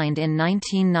was signed in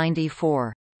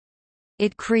 1994.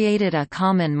 It created a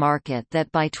common market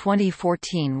that by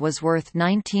 2014 was worth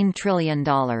 $19 trillion,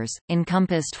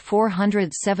 encompassed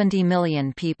 470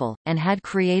 million people, and had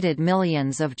created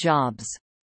millions of jobs.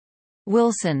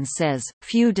 Wilson says,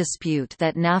 few dispute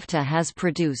that NAFTA has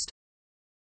produced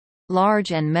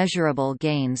large and measurable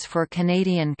gains for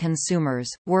Canadian consumers,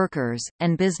 workers,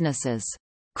 and businesses.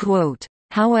 Quote,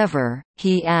 however,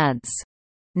 he adds,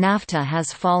 NAFTA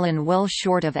has fallen well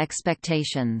short of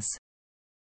expectations.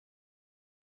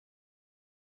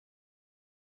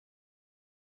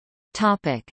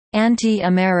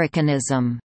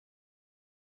 Anti-Americanism.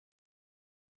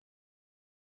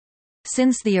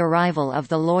 Since the arrival of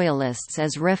the Loyalists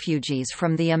as refugees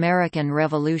from the American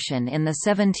Revolution in the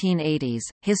 1780s,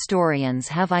 historians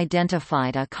have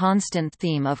identified a constant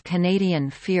theme of Canadian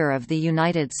fear of the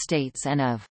United States and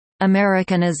of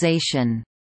Americanization,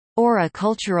 or a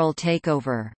cultural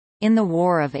takeover. In the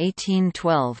War of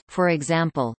 1812, for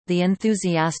example, the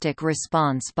enthusiastic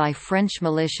response by French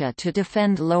militia to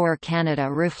defend Lower Canada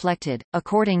reflected,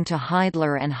 according to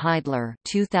Heidler and Heidler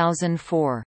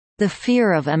 2004, the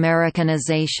fear of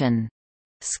Americanization.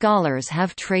 Scholars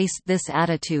have traced this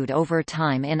attitude over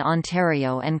time in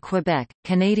Ontario and Quebec.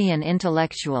 Canadian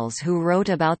intellectuals who wrote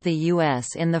about the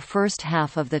U.S. in the first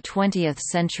half of the 20th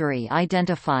century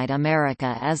identified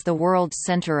America as the world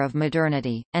center of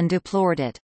modernity, and deplored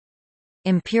it.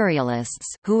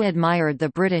 Imperialists, who admired the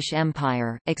British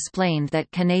Empire, explained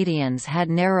that Canadians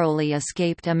had narrowly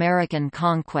escaped American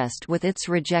conquest with its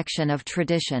rejection of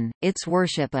tradition, its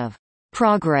worship of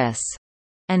progress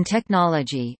and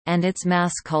technology, and its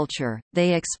mass culture.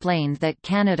 They explained that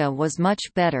Canada was much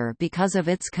better because of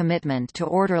its commitment to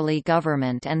orderly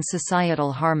government and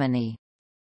societal harmony.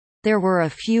 There were a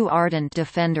few ardent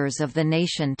defenders of the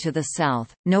nation to the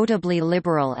south, notably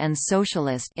liberal and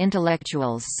socialist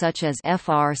intellectuals such as F.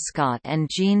 R. Scott and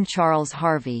Jean-Charles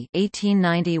Harvey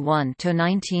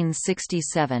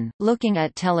 (1891–1967). Looking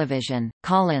at television,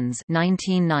 Collins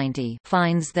 (1990)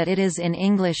 finds that it is in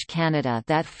English Canada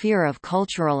that fear of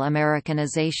cultural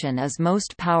Americanization is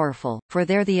most powerful, for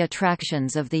there the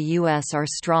attractions of the U.S. are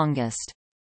strongest.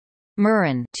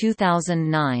 Murren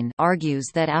 2009 argues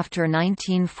that after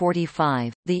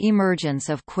 1945, the emergence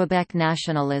of Quebec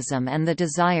nationalism and the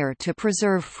desire to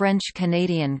preserve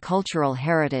French-Canadian cultural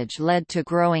heritage led to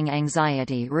growing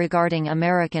anxiety regarding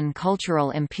American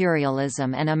cultural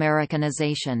imperialism and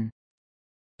Americanization.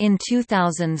 In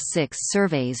 2006,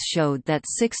 surveys showed that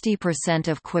 60%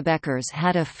 of Quebecers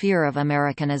had a fear of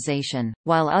Americanization,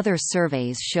 while other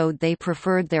surveys showed they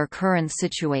preferred their current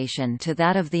situation to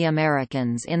that of the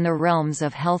Americans in the realms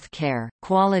of health care,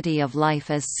 quality of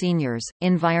life as seniors,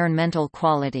 environmental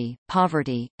quality,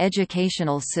 poverty,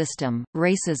 educational system,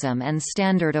 racism and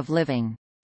standard of living.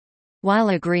 While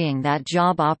agreeing that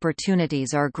job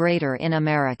opportunities are greater in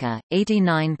America,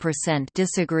 89%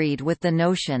 disagreed with the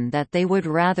notion that they would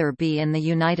rather be in the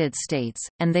United States,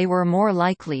 and they were more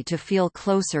likely to feel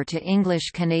closer to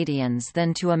English Canadians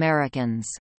than to Americans.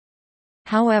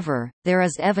 However, there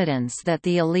is evidence that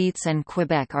the elites and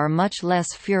Quebec are much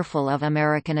less fearful of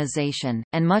Americanization,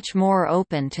 and much more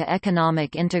open to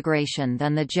economic integration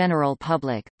than the general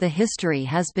public. The history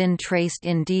has been traced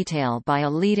in detail by a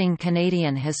leading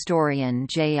Canadian historian,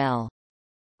 J.L.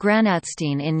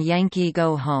 Granatstein in Yankee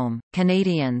Go Home,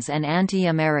 Canadians and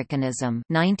Anti-Americanism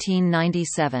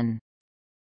 1997.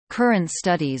 Current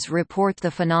studies report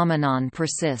the phenomenon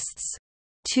persists.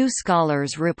 Two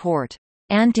scholars report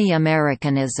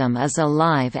Anti-Americanism is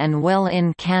alive and well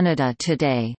in Canada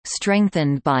today,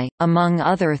 strengthened by, among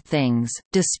other things,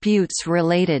 disputes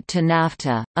related to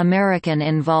NAFTA, American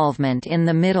involvement in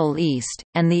the Middle East,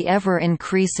 and the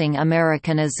ever-increasing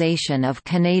Americanization of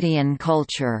Canadian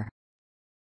culture.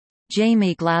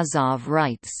 Jamie Glazov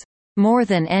writes, "More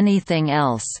than anything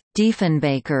else,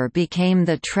 Diefenbaker became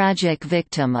the tragic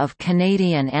victim of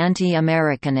Canadian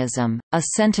anti-Americanism, a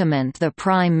sentiment the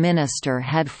Prime Minister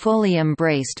had fully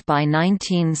embraced by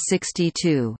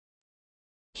 1962.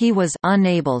 He was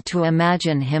unable to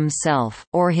imagine himself,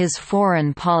 or his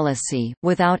foreign policy,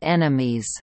 without enemies."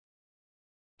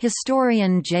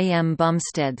 Historian J. M.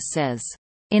 Bumstead says,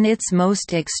 "In its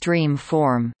most extreme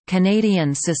form,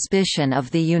 Canadian suspicion of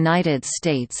the United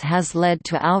States has led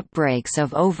to outbreaks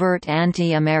of overt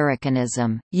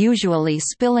anti-Americanism, usually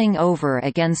spilling over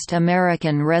against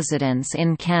American residents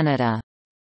in Canada."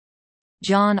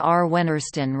 John R.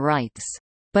 Wennerston writes,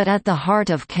 "But at the heart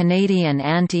of Canadian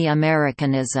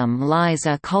anti-Americanism lies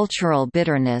a cultural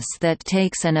bitterness that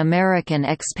takes an American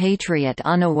expatriate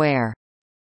unaware.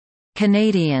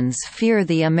 Canadians fear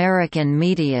the American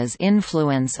media's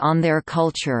influence on their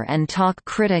culture and talk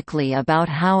critically about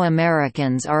how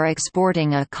Americans are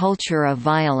exporting a culture of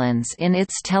violence in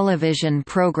its television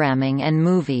programming and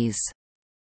movies."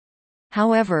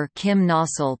 However, Kim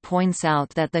Nossel points out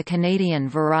that the Canadian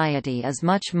variety is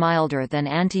much milder than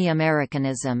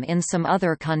anti-Americanism in some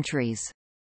other countries.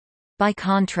 By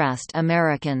contrast,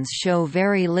 Americans show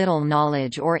very little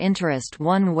knowledge or interest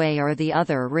one way or the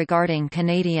other regarding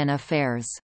Canadian affairs.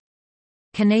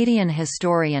 Canadian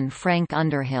historian Frank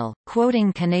Underhill,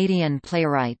 quoting Canadian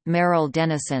playwright Merrill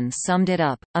Dennison, summed it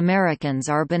up, "Americans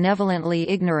are benevolently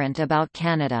ignorant about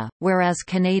Canada, whereas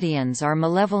Canadians are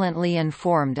malevolently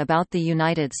informed about the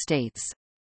United States."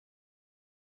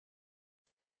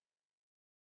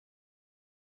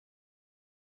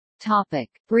 Topic: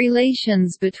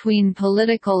 Relations between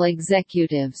political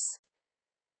executives.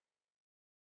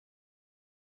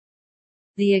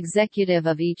 The executive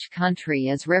of each country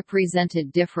is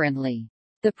represented differently.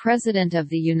 The President of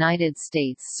the United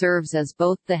States serves as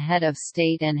both the head of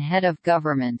state and head of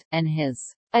government, and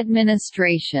his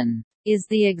administration is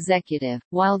the executive,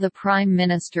 while the Prime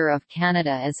Minister of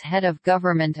Canada is head of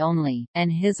government only,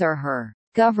 and his or her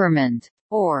government,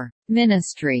 or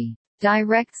ministry,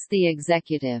 directs the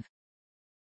executive.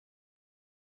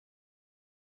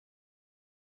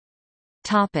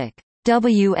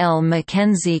 W. L.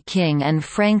 Mackenzie King and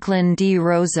Franklin D.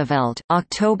 Roosevelt,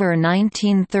 October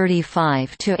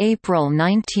 1935 to April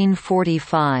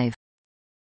 1945.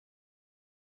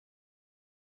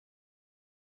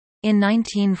 In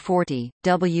 1940,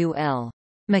 W. L.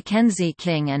 Mackenzie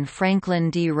King and Franklin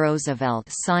D. Roosevelt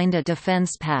signed a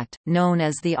defense pact, known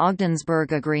as the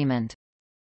Ogdensburg Agreement.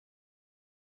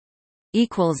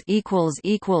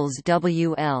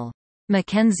 W. L.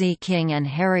 Mackenzie King and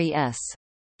Harry S.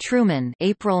 Truman,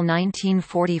 April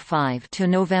 1945 to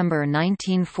November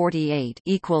 1948.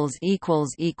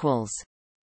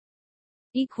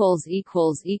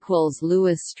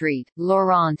 Lewis Street,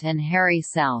 Laurent and Harry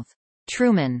South.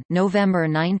 Truman, November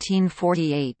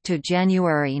 1948 to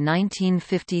January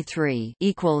 1953.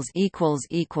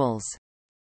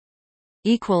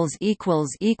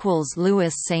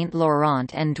 Louis St.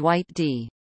 Laurent and Dwight D.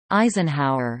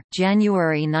 Eisenhower,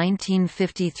 January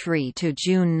 1953 to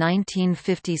June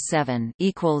 1957.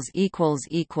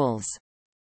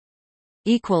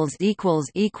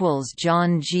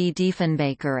 John G.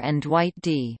 Diefenbaker and Dwight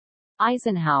D.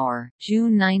 Eisenhower,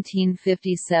 June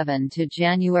 1957 to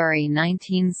January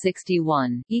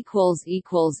 1961.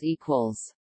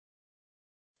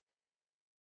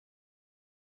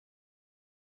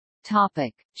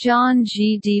 John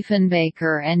G.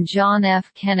 Diefenbaker and John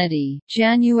F. Kennedy,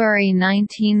 January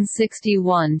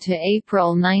 1961 to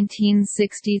April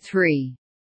 1963.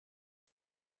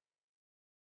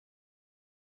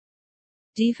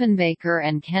 Diefenbaker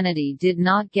and Kennedy did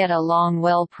not get along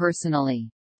well personally.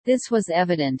 This was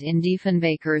evident in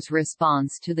Diefenbaker's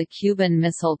response to the Cuban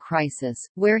Missile Crisis,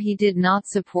 where he did not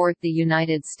support the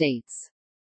United States.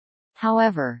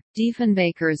 However,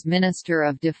 Diefenbaker's Minister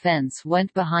of Defense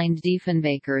went behind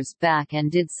Diefenbaker's back and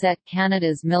did set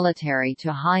Canada's military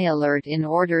to high alert in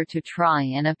order to try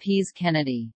and appease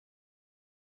Kennedy.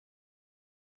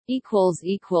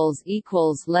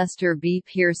 Lester B.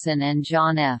 Pearson and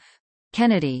John F.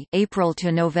 Kennedy, April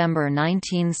to November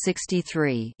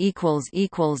 1963.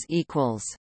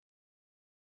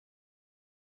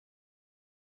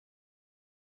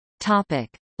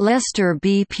 Lester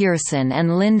B. Pearson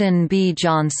and Lyndon B.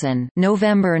 Johnson,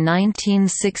 November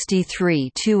 1963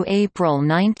 to April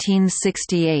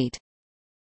 1968.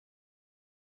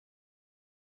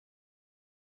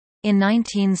 In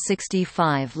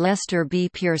 1965, Lester B.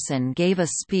 Pearson gave a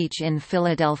speech in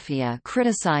Philadelphia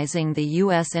criticizing the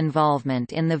U.S.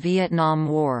 involvement in the Vietnam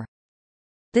War.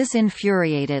 This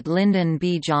infuriated Lyndon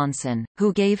B. Johnson,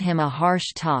 who gave him a harsh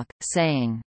talk,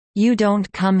 saying, "You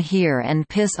don't come here and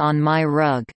piss on my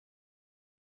rug."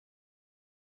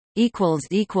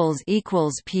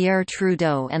 Pierre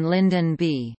Trudeau and Lyndon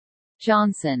B.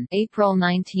 Johnson, April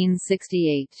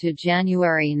 1968 to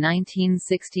January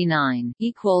 1969.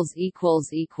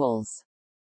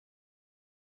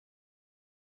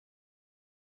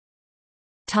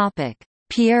 Topic: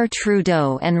 Pierre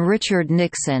Trudeau and Richard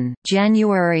Nixon,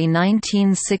 January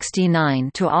 1969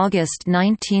 to August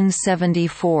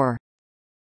 1974.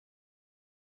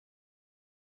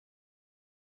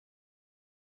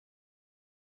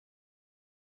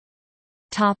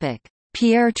 Topic: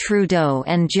 Pierre Trudeau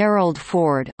and Gerald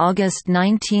Ford, August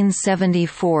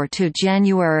 1974 to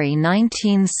January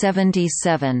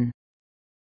 1977.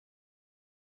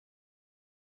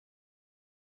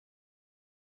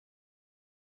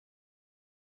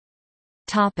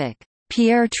 Topic: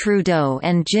 Pierre Trudeau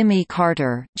and Jimmy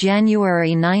Carter,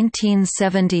 January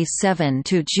 1977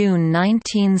 to June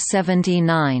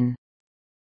 1979.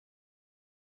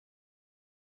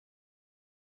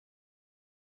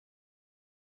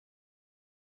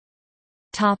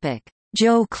 Topic: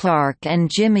 Joe Clark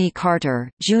and Jimmy Carter,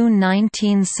 June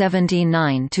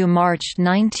 1979 to March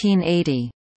 1980.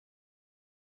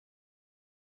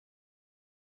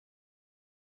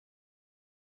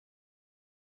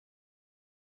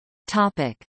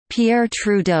 Topic: Pierre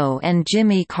Trudeau and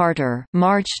Jimmy Carter,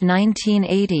 March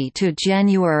 1980 to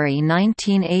January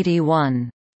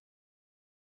 1981.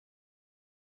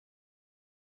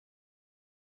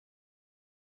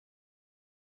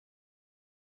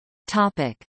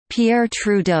 Topic: Pierre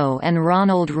Trudeau and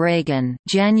Ronald Reagan,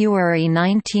 January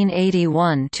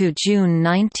 1981 to June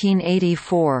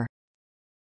 1984.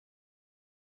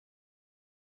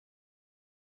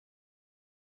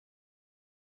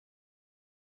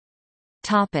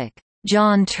 Topic: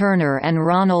 John Turner and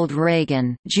Ronald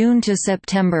Reagan, June to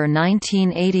September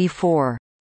 1984.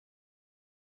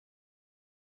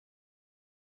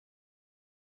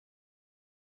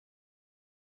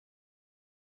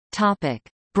 Topic: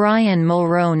 Brian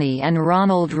Mulroney and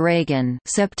Ronald Reagan,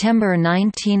 September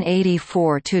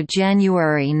 1984 to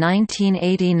January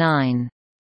 1989.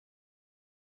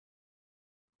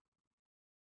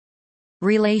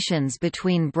 Relations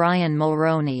between Brian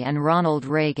Mulroney and Ronald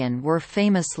Reagan were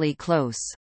famously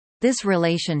close. This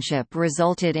relationship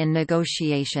resulted in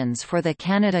negotiations for the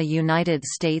Canada–United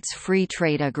States Free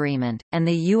Trade Agreement, and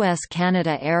the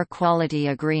U.S.-Canada Air Quality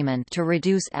Agreement to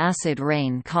reduce acid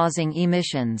rain causing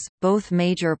emissions, both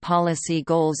major policy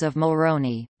goals of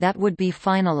Mulroney, that would be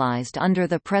finalized under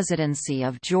the presidency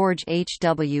of George H.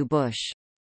 W. Bush.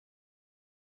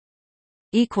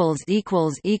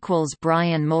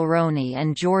 Brian Mulroney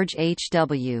and George H.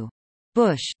 W.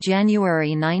 Bush,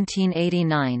 January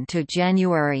 1989 to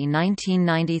January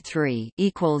 1993.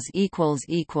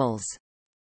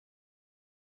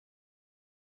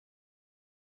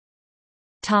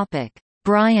 Topic: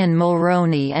 Brian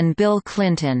Mulroney and Bill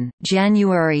Clinton,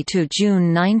 January to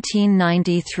June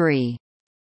 1993.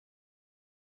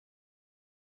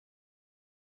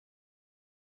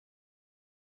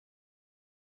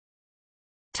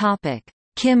 Topic: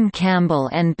 Kim Campbell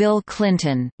and Bill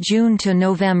Clinton, June to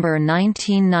November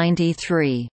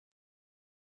 1993.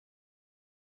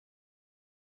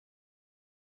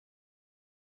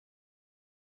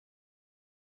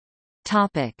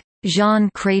 Topic: Jean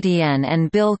Chrétien and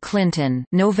Bill Clinton,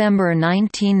 November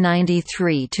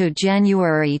 1993 to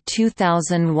January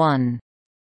 2001.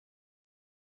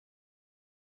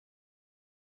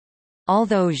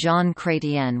 Although Jean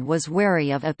Chrétien was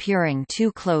wary of appearing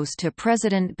too close to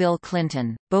President Bill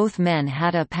Clinton, both men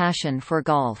had a passion for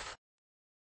golf.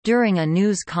 During a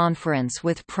news conference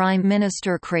with Prime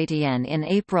Minister Chrétien in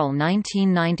April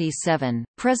 1997,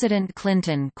 President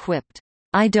Clinton quipped,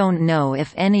 "I don't know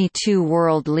if any two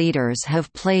world leaders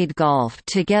have played golf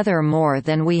together more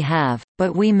than we have,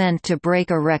 but we meant to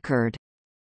break a record."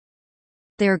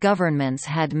 Their governments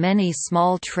had many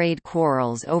small trade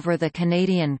quarrels over the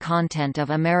Canadian content of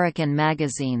American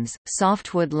magazines,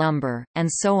 softwood lumber, and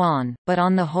so on, but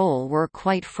on the whole were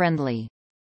quite friendly.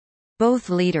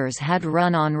 Both leaders had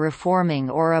run on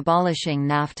reforming or abolishing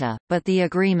NAFTA, but the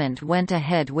agreement went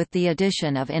ahead with the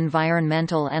addition of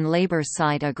environmental and labor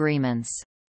side agreements.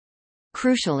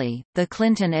 Crucially, the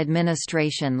Clinton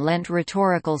administration lent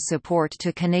rhetorical support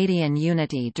to Canadian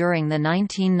unity during the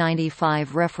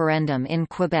 1995 referendum in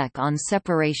Quebec on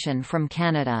separation from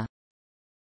Canada.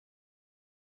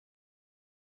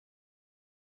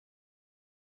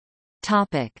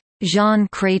 Jean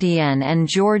Chrétien and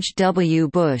George W.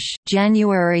 Bush,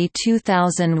 January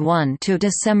 2001 to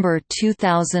December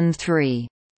 2003.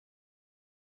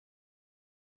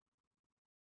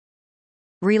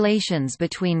 Relations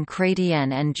between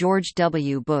Chrétien and George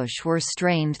W. Bush were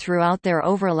strained throughout their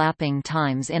overlapping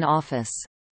times in office.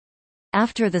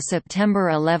 After the September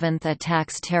 11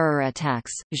 terror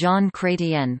attacks, Jean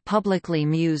Chrétien publicly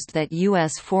mused that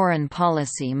U.S. foreign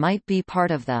policy might be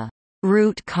part of the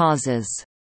root causes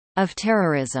of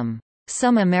terrorism.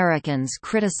 Some Americans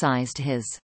criticized his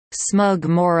smug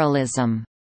moralism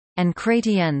and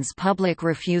Chrétien's public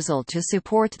refusal to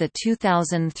support the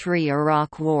 2003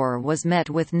 Iraq War was met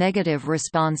with negative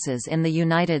responses in the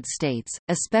United States,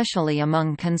 especially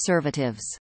among conservatives.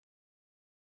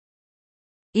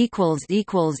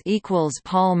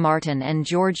 Paul Martin and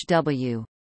George W.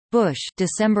 Bush,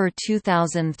 December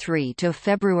 2003 to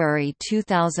February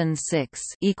 2006.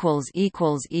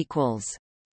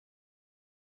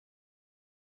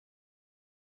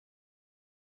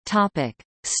 Topic: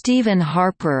 Stephen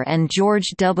Harper and George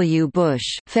W.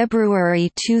 Bush,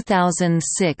 February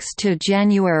 2006 to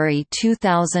January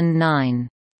 2009.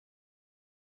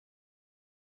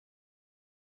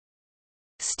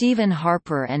 Stephen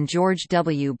Harper and George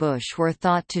W. Bush were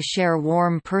thought to share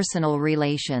warm personal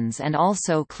relations and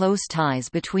also close ties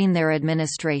between their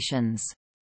administrations.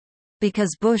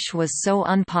 Because Bush was so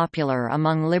unpopular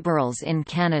among liberals in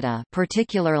Canada,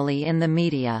 particularly in the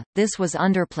media, this was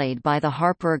underplayed by the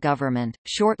Harper government.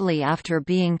 Shortly after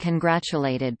being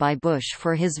congratulated by Bush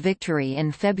for his victory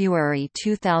in February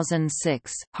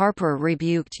 2006, Harper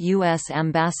rebuked U.S.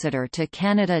 Ambassador to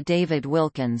Canada David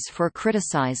Wilkins for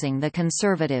criticizing the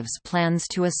Conservatives' plans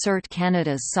to assert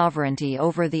Canada's sovereignty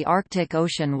over the Arctic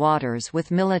Ocean waters with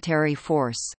military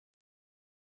force.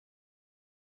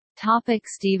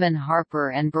 Stephen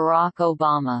Harper and Barack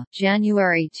Obama,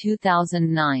 January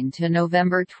 2009 to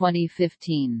November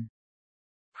 2015.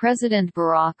 President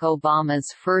Barack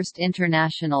Obama's first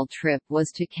international trip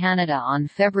was to Canada on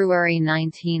February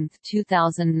 19,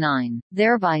 2009,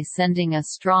 thereby sending a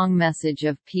strong message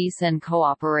of peace and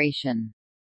cooperation.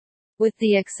 With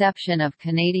the exception of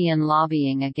Canadian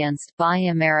lobbying against Buy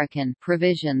American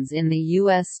provisions in the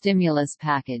U.S. stimulus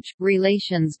package,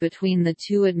 relations between the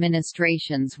two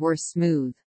administrations were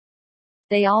smooth.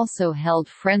 They also held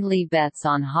friendly bets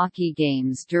on hockey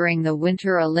games during the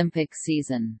Winter Olympic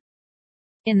season.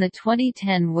 In the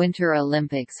 2010 Winter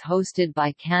Olympics hosted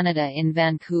by Canada in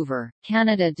Vancouver,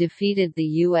 Canada defeated the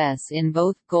U.S. in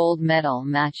both gold medal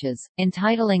matches,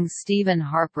 entitling Stephen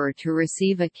Harper to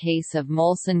receive a case of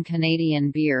Molson Canadian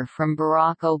beer from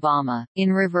Barack Obama.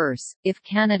 In reverse, if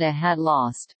Canada had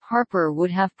lost, Harper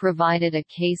would have provided a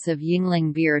case of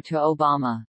Mingling beer to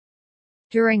Obama.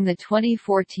 During the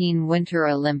 2014 Winter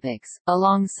Olympics,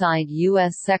 alongside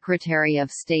U.S. Secretary of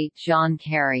State John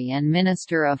Kerry and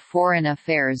Minister of Foreign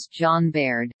Affairs John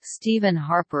Baird, Stephen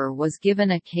Harper was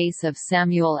given a case of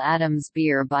Samuel Adams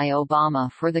beer by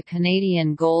Obama for the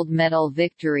Canadian gold medal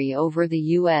victory over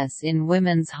the U.S. in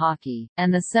women's hockey,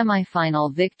 and the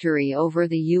semifinal victory over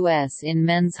the U.S. in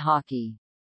men's hockey.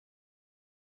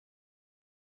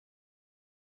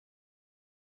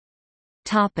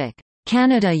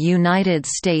 Canada–United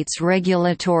States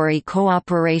Regulatory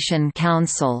Cooperation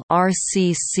Council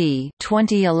 (RCC)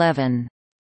 2011.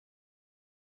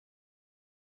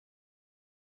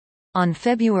 On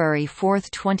February 4,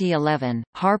 2011,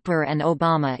 Harper and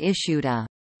Obama issued a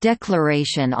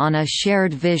 "Declaration on a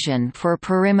Shared Vision for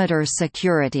Perimeter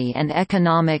Security and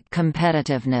Economic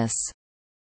Competitiveness,"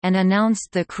 and announced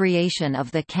the creation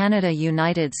of the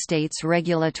Canada–United States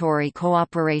Regulatory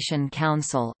Cooperation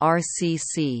Council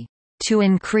 (RCC). To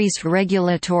increase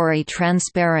regulatory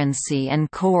transparency and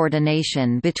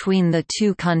coordination between the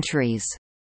two countries.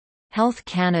 Health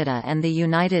Canada and the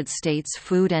United States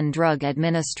Food and Drug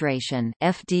Administration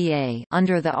 (FDA),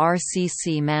 under the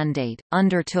RCC mandate,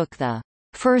 undertook the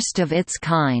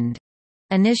first-of-its-kind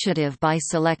initiative by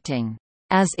selecting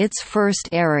as its first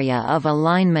area of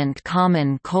alignment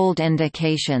common cold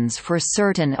indications for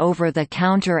certain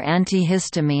over-the-counter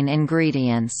antihistamine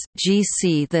ingredients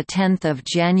 (GC) 10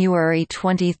 January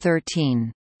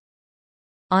 2013.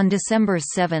 On December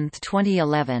 7,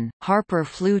 2011, Harper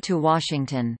flew to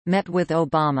Washington, met with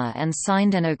Obama and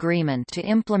signed an agreement to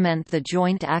implement the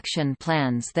joint action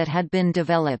plans that had been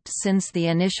developed since the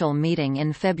initial meeting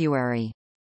in February.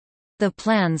 The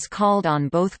plans called on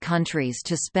both countries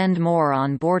to spend more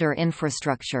on border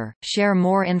infrastructure, share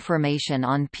more information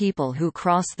on people who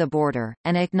cross the border,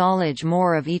 and acknowledge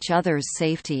more of each other's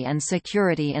safety and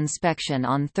security inspection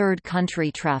on third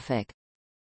country traffic.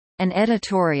 An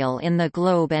editorial in the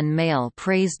Globe and Mail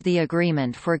praised the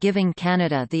agreement for giving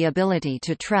Canada the ability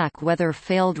to track whether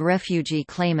failed refugee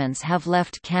claimants have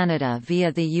left Canada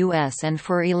via the U.S. and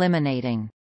for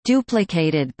eliminating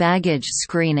duplicated baggage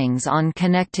screenings on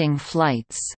connecting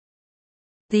flights.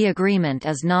 The agreement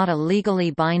is not a legally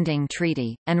binding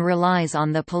treaty, and relies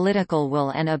on the political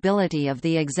will and ability of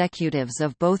the executives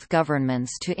of both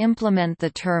governments to implement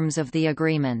the terms of the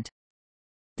agreement.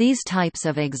 These types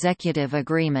of executive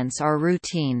agreements are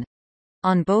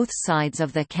routine—on both sides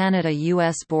of the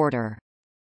Canada-US border.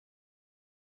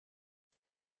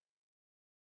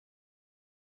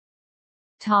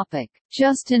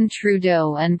 Justin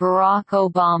Trudeau and Barack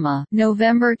Obama,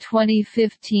 November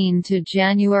 2015 to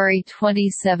January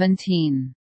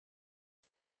 2017.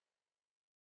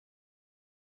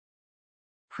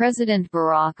 President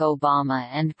Barack Obama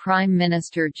and Prime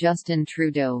Minister Justin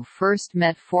Trudeau first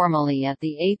met formally at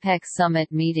the APEC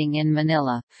Summit meeting in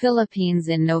Manila, Philippines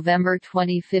in November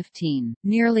 2015,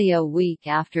 nearly a week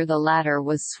after the latter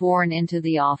was sworn into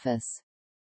the office.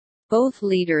 Both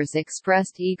leaders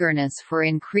expressed eagerness for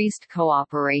increased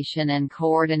cooperation and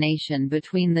coordination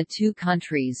between the two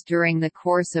countries during the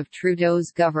course of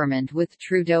Trudeau's government, with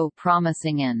Trudeau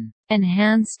promising an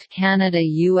enhanced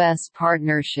Canada-US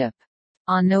partnership.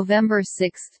 On November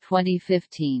 6,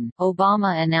 2015,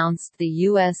 Obama announced the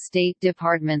U.S. State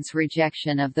Department's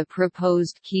rejection of the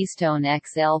proposed Keystone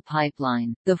XL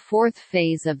pipeline, the fourth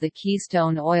phase of the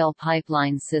Keystone oil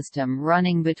pipeline system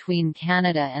running between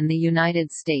Canada and the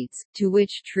United States, to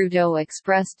which Trudeau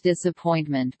expressed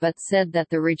disappointment but said that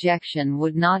the rejection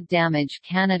would not damage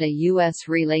Canada-U.S.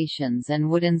 relations and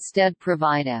would instead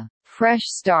provide a fresh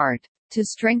start to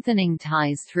strengthening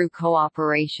ties through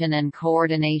cooperation and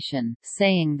coordination,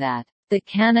 saying that, "The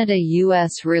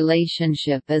Canada-US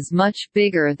relationship is much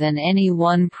bigger than any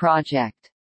one project."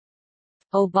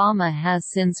 Obama has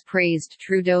since praised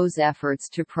Trudeau's efforts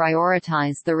to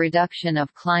prioritize the reduction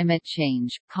of climate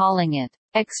change, calling it,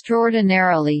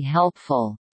 "extraordinarily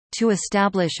helpful." To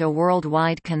establish a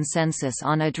worldwide consensus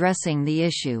on addressing the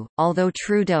issue, although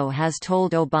Trudeau has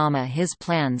told Obama his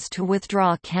plans to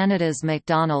withdraw Canada's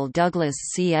McDonnell Douglas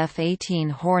CF-18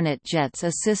 Hornet jets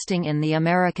assisting in the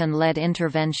American-led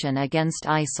intervention against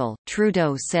ISIL,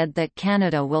 Trudeau said that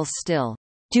Canada will still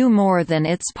do more than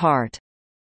its part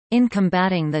in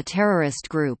combating the terrorist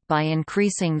group by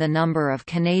increasing the number of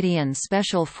Canadian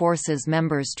Special Forces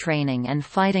members training and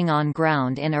fighting on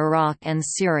ground in Iraq and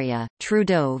Syria.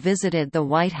 Trudeau visited the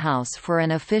White House for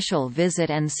an official visit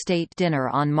and state dinner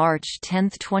on March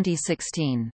 10,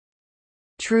 2016.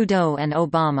 Trudeau and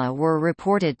Obama were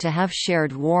reported to have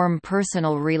shared warm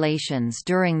personal relations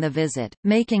during the visit,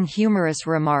 making humorous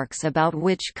remarks about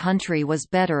which country was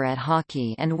better at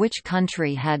hockey and which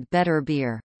country had better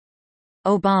beer.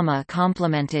 Obama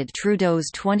complimented Trudeau's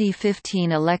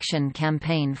 2015 election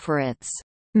campaign for its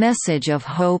 "message of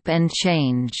hope and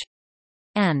change"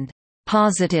 and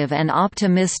 "positive and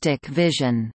optimistic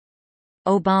vision."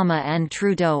 Obama and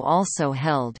Trudeau also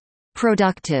held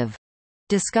 "productive"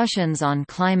 discussions on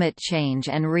climate change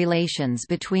and relations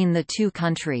between the two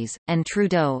countries, and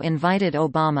Trudeau invited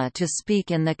Obama to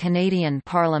speak in the Canadian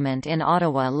Parliament in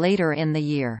Ottawa later in the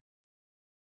year.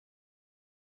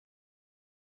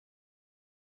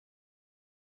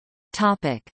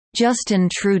 Justin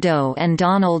Trudeau and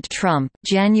Donald Trump,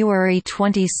 January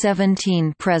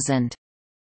 2017 present.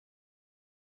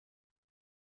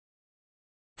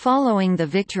 Following the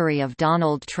victory of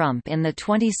Donald Trump in the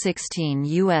 2016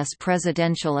 U.S.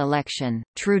 presidential election,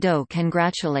 Trudeau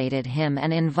congratulated him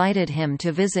and invited him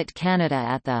to visit Canada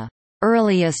at the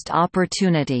earliest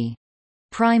opportunity.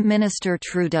 Prime Minister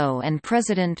Trudeau and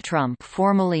President Trump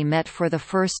formally met for the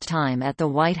first time at the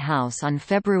White House on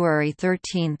February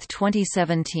 13,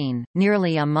 2017,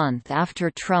 nearly a month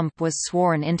after Trump was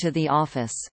sworn into the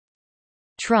office.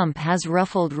 Trump has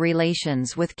ruffled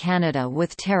relations with Canada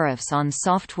with tariffs on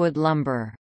softwood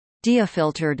lumber.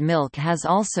 Deafiltered milk has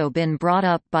also been brought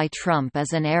up by Trump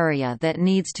as an area that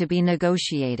needs to be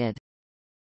negotiated.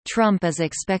 Trump is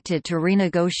expected to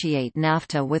renegotiate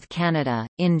NAFTA with Canada,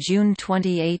 in June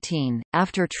 2018,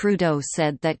 after Trudeau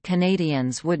said that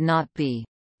Canadians would not be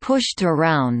 "pushed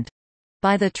around"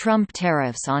 by the Trump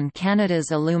tariffs on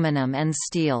Canada's aluminum and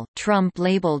steel. Trump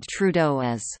labeled Trudeau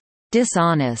as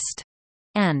 "dishonest"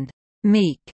 and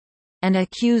 "meek," and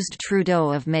accused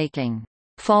Trudeau of making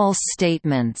 "false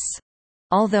statements,"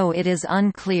 although it is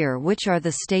unclear which are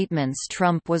the statements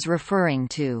Trump was referring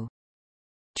to.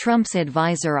 Trump's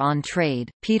advisor on trade,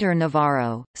 Peter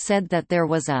Navarro, said that there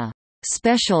was a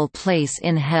 "special place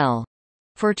in hell"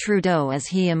 for Trudeau as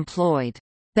he employed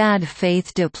bad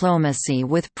faith diplomacy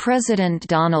with President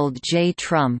Donald J.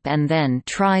 Trump and then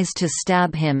tries to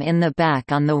stab him in the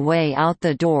back on the way out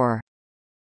the door.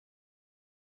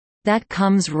 That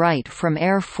comes right from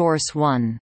Air Force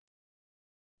One."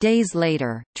 Days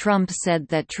later, Trump said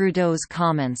that Trudeau's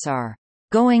comments are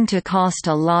going to cost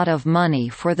a lot of money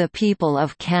for the people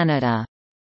of Canada.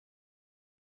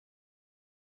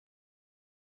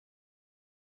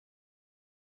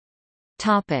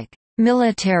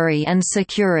 Military and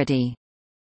security.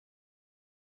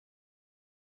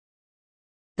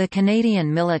 The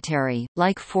Canadian military,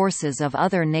 like forces of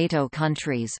other NATO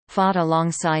countries, fought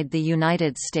alongside the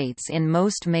United States in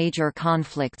most major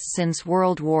conflicts since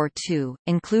World War II,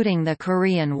 including the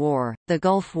Korean War, the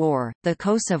Gulf War, the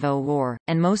Kosovo War,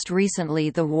 and most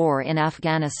recently the war in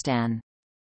Afghanistan.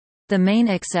 The main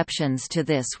exceptions to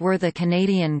this were the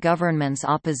Canadian government's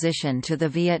opposition to the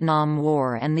Vietnam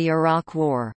War and the Iraq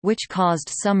War, which caused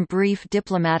some brief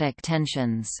diplomatic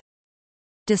tensions.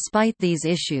 Despite these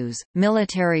issues,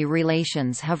 military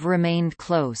relations have remained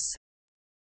close.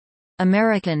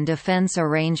 American defense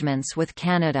arrangements with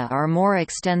Canada are more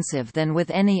extensive than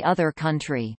with any other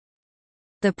country.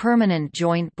 The Permanent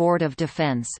Joint Board of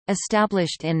Defense,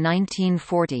 established in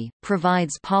 1940,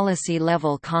 provides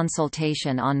policy-level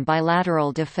consultation on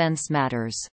bilateral defense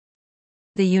matters.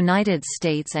 The United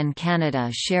States and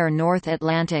Canada share North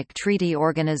Atlantic Treaty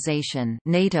Organization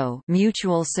 (NATO)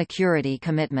 mutual security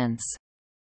commitments.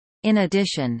 In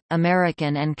addition,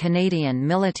 American and Canadian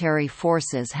military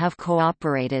forces have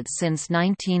cooperated since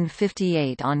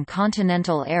 1958 on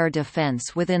continental air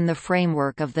defense within the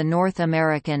framework of the North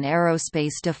American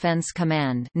Aerospace Defense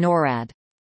Command (NORAD).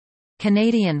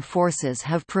 Canadian forces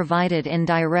have provided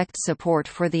indirect support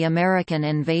for the American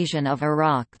invasion of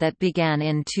Iraq that began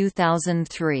in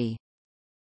 2003.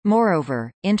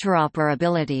 Moreover,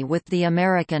 interoperability with the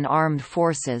American Armed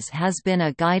Forces has been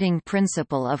a guiding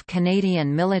principle of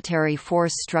Canadian military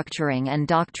force structuring and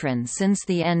doctrine since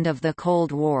the end of the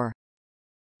Cold War.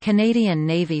 Canadian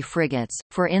Navy frigates,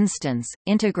 for instance,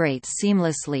 integrate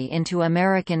seamlessly into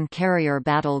American carrier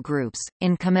battle groups.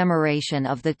 In commemoration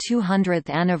of the 200th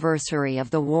anniversary of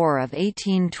the War of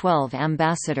 1812,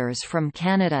 ambassadors from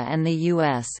Canada and the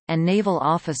U.S., and naval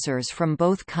officers from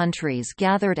both countries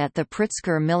gathered at the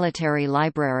Pritzker Military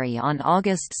Library on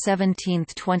August 17,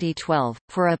 2012,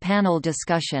 for a panel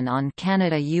discussion on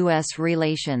Canada-U.S.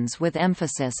 relations with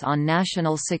emphasis on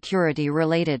national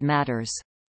security-related matters.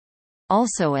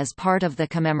 Also, as part of the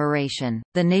commemoration,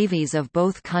 the navies of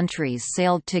both countries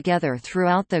sailed together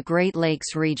throughout the Great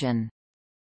Lakes region.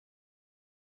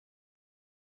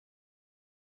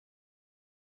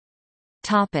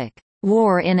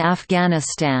 War in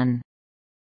Afghanistan.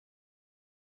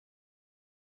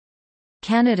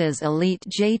 Canada's elite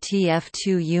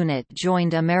JTF-2 unit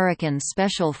joined American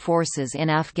Special Forces in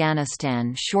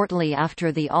Afghanistan shortly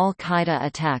after the al-Qaeda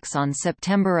attacks on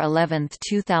September 11,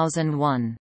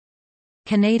 2001.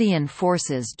 Canadian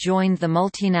forces joined the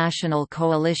multinational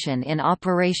coalition in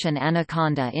Operation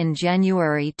Anaconda in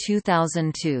January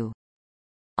 2002.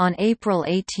 On April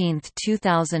 18,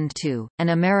 2002, an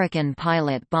American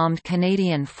pilot bombed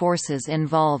Canadian forces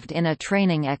involved in a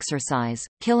training exercise,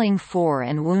 killing 4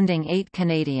 and wounding 8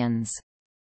 Canadians.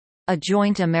 A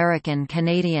joint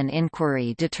American-Canadian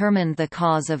inquiry determined the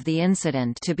cause of the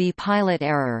incident to be pilot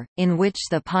error, in which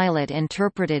the pilot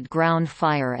interpreted ground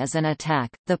fire as an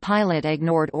attack. The pilot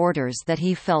ignored orders that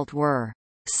he felt were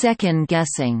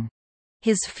second-guessing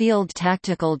his field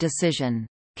tactical decision.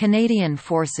 Canadian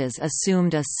forces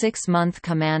assumed a 6-month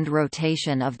command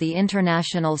rotation of the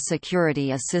International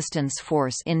Security Assistance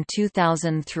Force in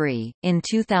 2003. In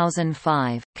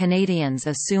 2005, Canadians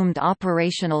assumed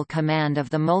operational command of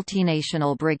the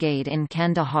multinational brigade in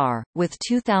Kandahar, with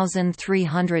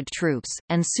 2,300 troops,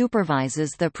 and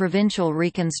supervises the provincial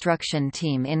reconstruction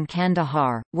team in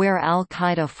Kandahar, where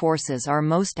al-Qaeda forces are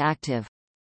most active.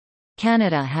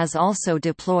 Canada has also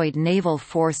deployed naval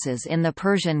forces in the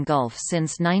Persian Gulf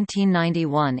since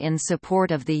 1991 in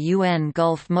support of the UN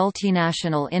Gulf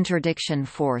Multinational Interdiction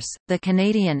Force. The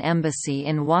Canadian Embassy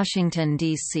in Washington,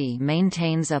 D.C.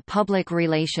 maintains a public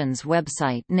relations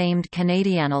website named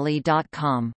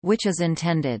Canadianally.com, which is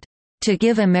intended to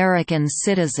give American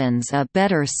citizens a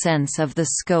better sense of the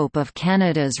scope of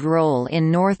Canada's role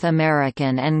in North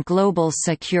American and global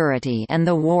security and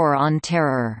the war on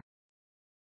terror.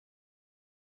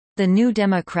 The New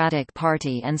Democratic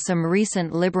Party and some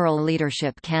recent Liberal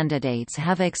leadership candidates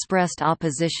have expressed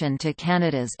opposition to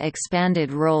Canada's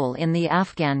expanded role in the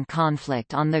Afghan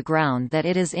conflict on the ground that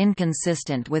it is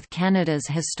inconsistent with Canada's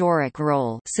historic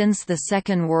role since the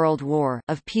Second World War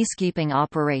of peacekeeping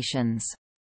operations.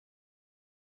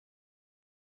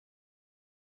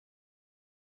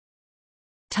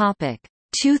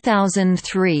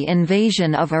 2003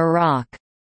 invasion of Iraq.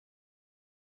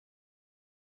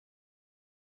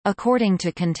 According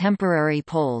to contemporary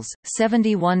polls,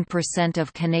 71%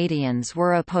 of Canadians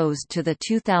were opposed to the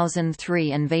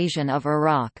 2003 invasion of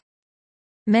Iraq.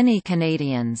 Many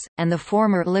Canadians, and the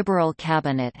former Liberal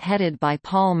cabinet headed by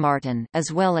Paul Martin,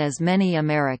 as well as many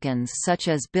Americans such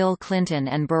as Bill Clinton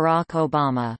and Barack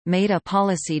Obama, made a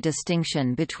policy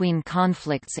distinction between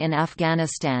conflicts in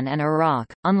Afghanistan and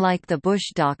Iraq, unlike the Bush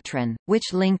Doctrine,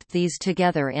 which linked these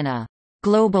together in a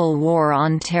global war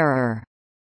on terror.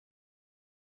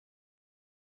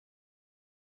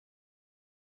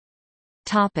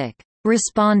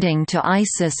 Responding to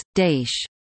ISIS, Daesh.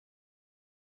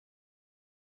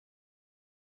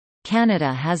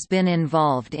 Canada has been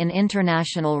involved in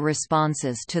international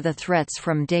responses to the threats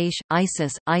from Daesh,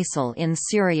 ISIS, ISIL in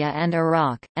Syria and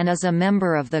Iraq, and is a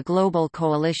member of the Global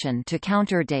Coalition to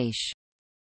counter Daesh.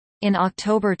 In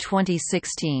October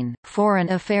 2016, Foreign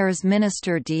Affairs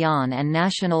Minister Dion and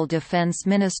National Defense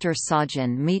Minister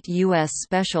Sajjan meet U.S.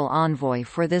 Special Envoy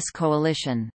for this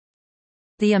coalition.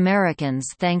 The Americans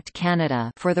thanked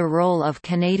Canada for the role of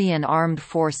Canadian Armed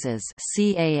Forces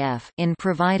 (CAF) in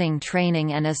providing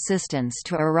training and assistance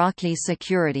to Iraqi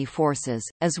security forces,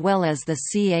 as well as the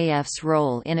CAF's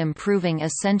role in improving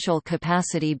essential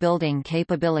capacity-building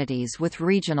capabilities with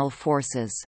regional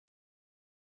forces.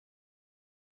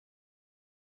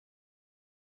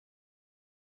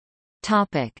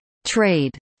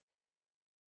 Trade.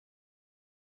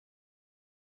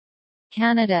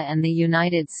 Canada and the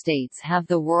United States have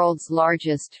the world's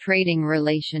largest trading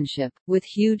relationship, with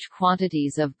huge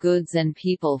quantities of goods and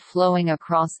people flowing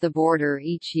across the border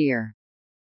each year.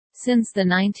 Since the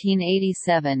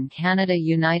 1987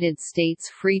 Canada–United States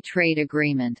Free Trade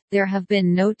Agreement, there have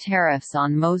been no tariffs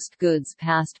on most goods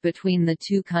passed between the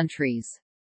two countries.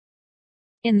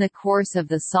 In the course of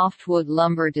the softwood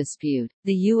lumber dispute,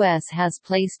 the U.S. has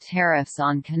placed tariffs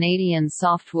on Canadian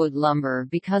softwood lumber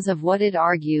because of what it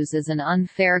argues is an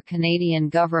unfair Canadian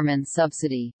government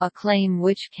subsidy, a claim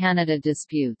which Canada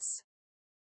disputes.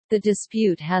 The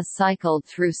dispute has cycled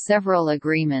through several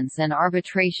agreements and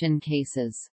arbitration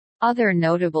cases. Other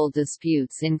notable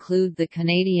disputes include the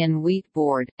Canadian Wheat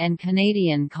Board, and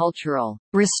Canadian cultural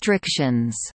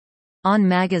restrictions on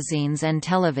magazines and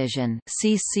television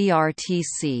 (see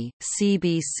CRTC,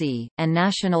 CBC), and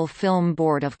National Film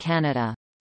Board of Canada.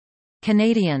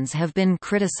 Canadians have been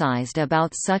criticized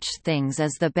about such things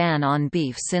as the ban on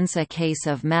beef since a case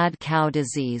of mad cow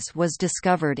disease was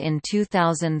discovered in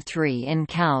 2003 in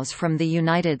cows from the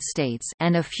United States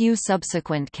and a few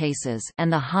subsequent cases,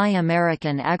 and the high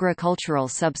American agricultural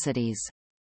subsidies.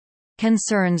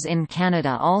 Concerns in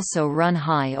Canada also run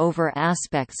high over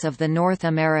aspects of the North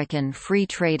American Free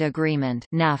Trade Agreement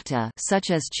 (NAFTA), such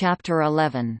as Chapter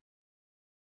 11.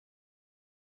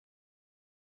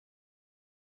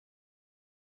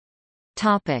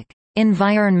 Topic: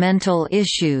 Environmental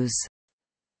issues.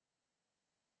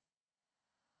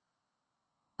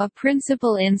 A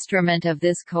principal instrument of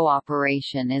this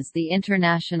cooperation is the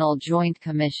International Joint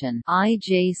Commission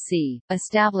 (IJC),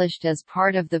 established as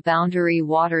part of the Boundary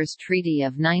Waters Treaty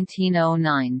of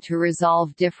 1909 to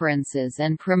resolve differences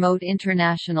and promote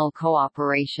international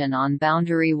cooperation on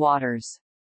boundary waters.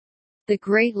 The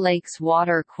Great Lakes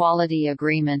Water Quality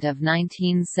Agreement of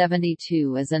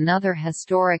 1972 is another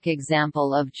historic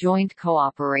example of joint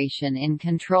cooperation in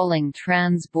controlling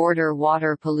trans-border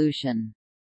water pollution.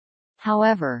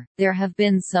 However, there have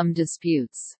been some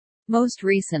disputes. Most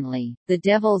recently, the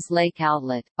Devil's Lake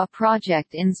Outlet, a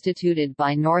project instituted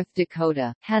by North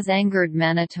Dakota, has angered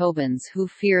Manitobans who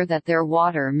fear that their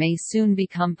water may soon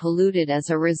become polluted as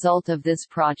a result of this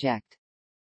project.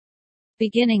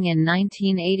 Beginning in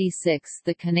 1986,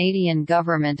 the Canadian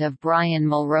government of Brian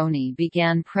Mulroney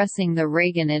began pressing the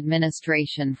Reagan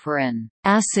administration for an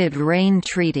acid rain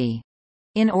treaty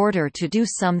in order to do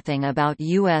something about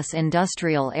U.S.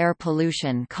 industrial air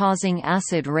pollution causing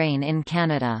acid rain in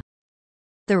Canada.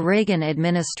 The Reagan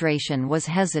administration was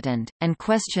hesitant, and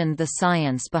questioned the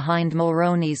science behind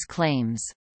Mulroney's claims.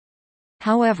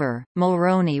 However,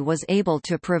 Mulroney was able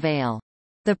to prevail.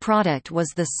 The product was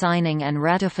the signing and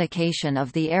ratification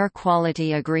of the Air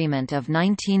Quality Agreement of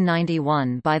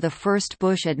 1991 by the first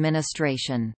Bush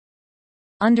administration.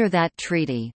 Under that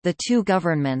treaty, the two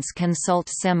governments consult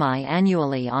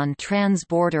semi-annually on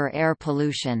trans-border air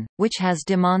pollution, which has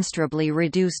demonstrably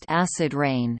reduced acid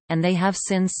rain, and they have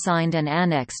since signed an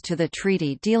annex to the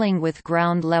treaty dealing with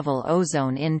ground-level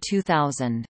ozone in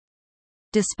 2000.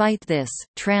 Despite this,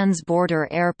 trans-border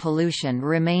air pollution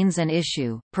remains an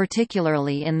issue,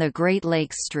 particularly in the Great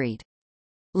Lakes St.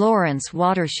 Lawrence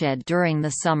watershed during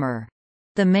the summer.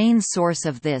 The main source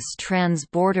of this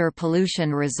trans-border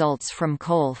pollution results from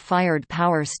coal-fired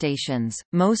power stations,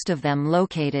 most of them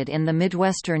located in the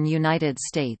Midwestern United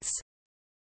States.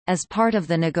 As part of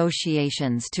the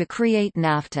negotiations to create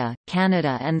NAFTA,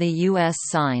 Canada and the U.S.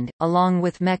 signed, along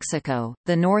with Mexico,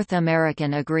 the North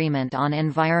American Agreement on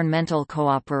Environmental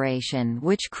Cooperation,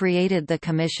 which created the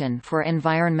Commission for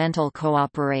Environmental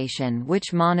Cooperation,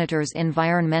 which monitors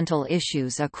environmental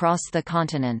issues across the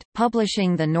continent,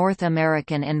 publishing the North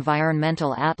American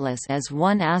Environmental Atlas as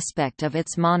one aspect of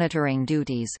its monitoring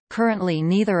duties. Currently,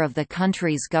 neither of the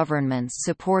countries' governments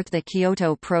support the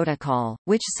Kyoto Protocol,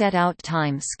 which set out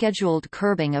time-scheduled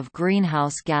curbing of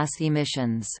greenhouse gas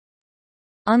emissions.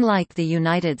 Unlike the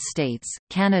United States,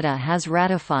 Canada has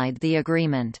ratified the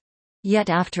agreement.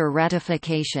 Yet after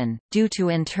ratification, due to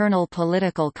internal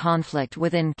political conflict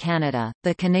within Canada,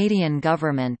 the Canadian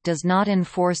government does not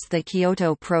enforce the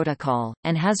Kyoto Protocol,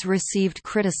 and has received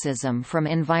criticism from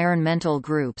environmental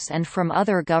groups and from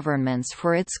other governments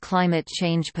for its climate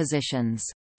change positions.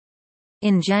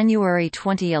 In January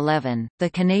 2011, the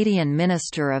Canadian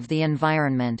Minister of the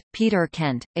Environment, Peter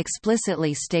Kent,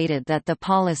 explicitly stated that the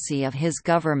policy of his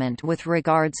government with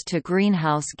regards to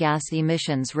greenhouse gas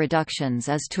emissions reductions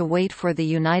is to wait for the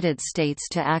United States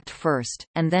to act first,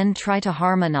 and then try to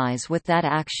harmonize with that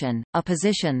action, a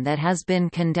position that has been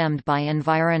condemned by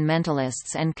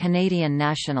environmentalists and Canadian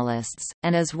nationalists,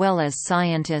 and as well as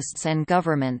scientists and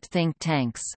government think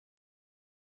tanks.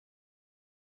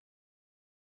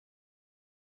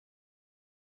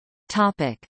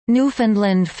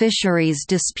 Newfoundland fisheries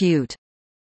dispute.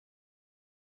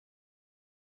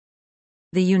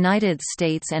 The United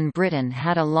States and Britain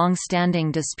had a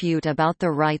long-standing dispute about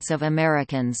the rights of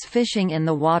Americans fishing in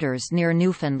the waters near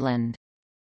Newfoundland.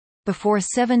 Before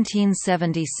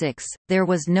 1776, there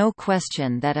was no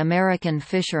question that American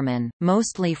fishermen,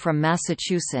 mostly from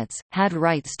Massachusetts, had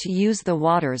rights to use the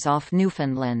waters off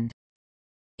Newfoundland.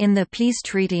 In the peace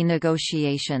treaty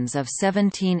negotiations of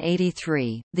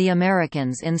 1783, the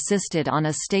Americans insisted on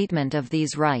a statement of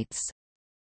these rights.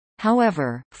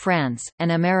 However, France, an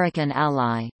American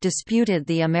ally, disputed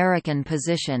the American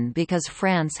position because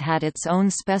France had its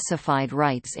own specified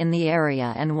rights in the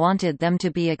area and wanted them to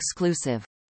be exclusive.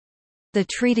 The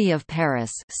Treaty of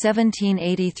Paris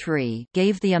 1783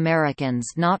 gave the Americans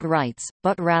not rights,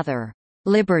 but rather,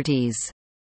 liberties,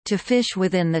 to fish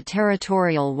within the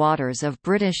territorial waters of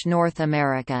British North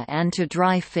America and to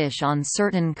dry fish on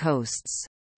certain coasts.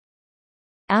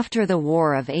 After the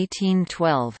War of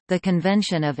 1812, the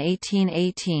Convention of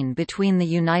 1818 between the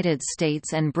United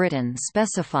States and Britain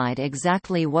specified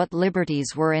exactly what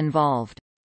liberties were involved.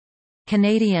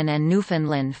 Canadian and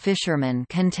Newfoundland fishermen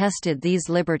contested these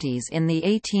liberties in the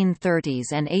 1830s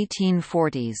and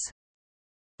 1840s.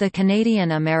 The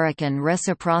Canadian-American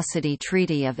Reciprocity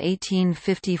Treaty of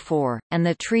 1854, and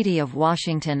the Treaty of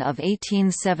Washington of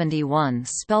 1871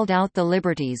 spelled out the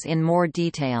liberties in more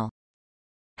detail.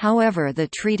 However, the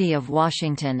Treaty of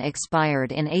Washington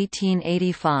expired in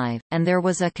 1885, and there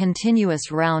was a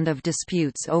continuous round of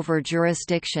disputes over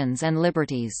jurisdictions and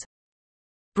liberties.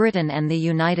 Britain and the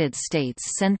United States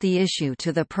sent the issue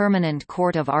to the Permanent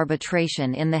Court of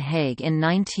Arbitration in The Hague in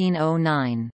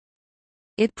 1909.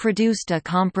 It produced a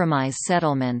compromise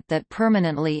settlement that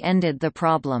permanently ended the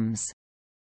problems.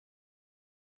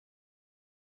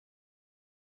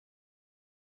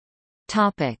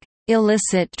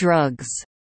 Illicit drugs.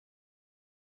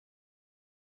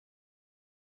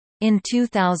 In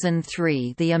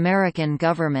 2003, the American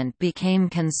government became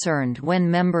concerned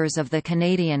when members of the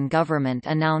Canadian government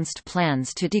announced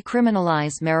plans to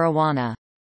decriminalize marijuana.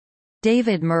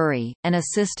 David Murray, an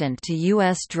assistant to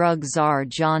U.S. drug czar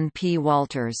John P.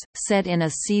 Walters, said in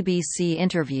a CBC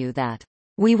interview that,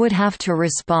 "We would have to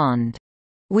respond.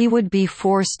 We would be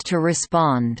forced to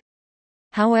respond."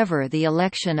 However, the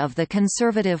election of the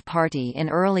Conservative Party in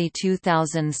early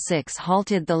 2006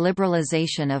 halted the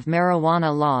liberalization of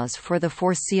marijuana laws for the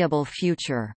foreseeable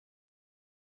future.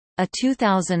 A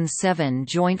 2007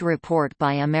 joint report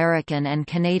by American and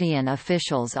Canadian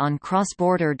officials on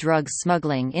cross-border drug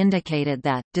smuggling indicated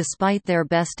that, despite their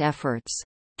best efforts,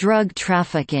 drug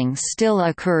trafficking still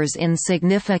occurs in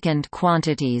significant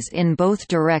quantities in both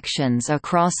directions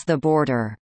across the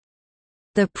border.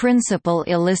 The principal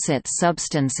illicit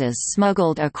substances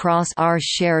smuggled across our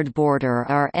shared border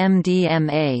are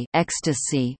MDMA,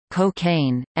 ecstasy,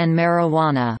 cocaine, and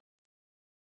marijuana.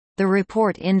 The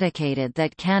report indicated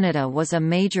that Canada was a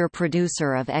major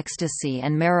producer of ecstasy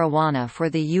and marijuana for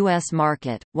the U.S.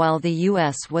 market, while the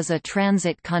U.S. was a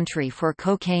transit country for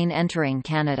cocaine entering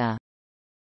Canada.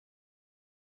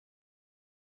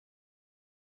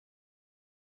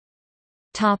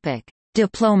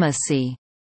 Diplomacy.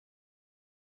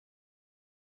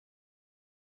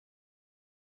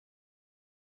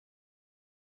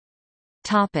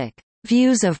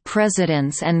 Views of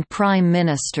presidents and prime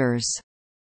ministers.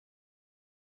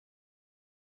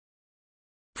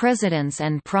 Presidents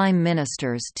and prime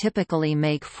ministers typically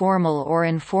make formal or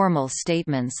informal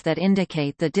statements that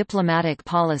indicate the diplomatic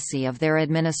policy of their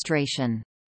administration.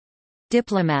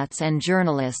 Diplomats and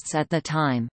journalists at the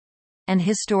time—and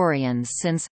historians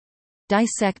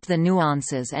since—dissect the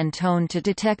nuances and tone to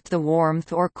detect the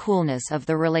warmth or coolness of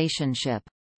the relationship.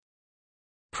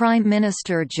 Prime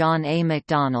Minister John A.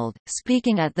 Macdonald,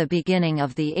 speaking at the beginning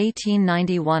of the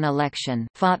 1891 election,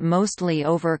 fought mostly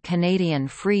over Canadian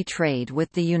free trade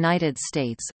with the United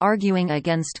States, arguing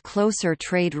against closer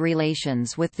trade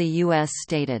relations with the U.S.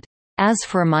 stated, "As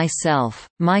for myself,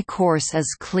 my course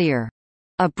is clear.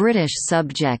 A British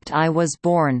subject I was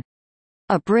born.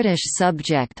 A British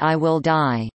subject I will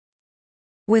die.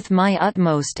 With my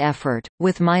utmost effort,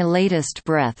 with my latest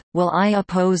breath, will I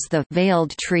oppose the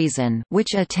veiled treason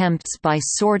which attempts by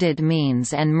sordid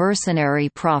means and mercenary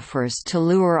proffers to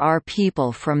lure our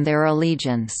people from their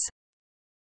allegiance."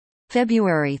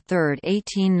 February 3,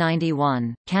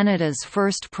 1891, Canada's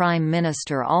first Prime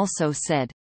Minister also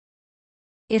said,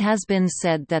 "It has been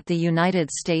said that the United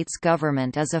States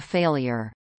government is a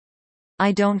failure.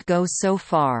 I don't go so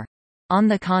far. On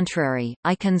the contrary,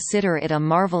 I consider it a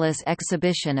marvelous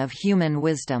exhibition of human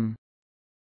wisdom.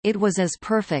 It was as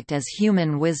perfect as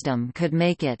human wisdom could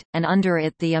make it, and under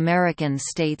it the American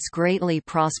states greatly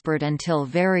prospered until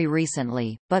very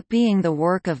recently, but being the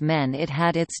work of men it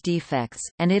had its defects,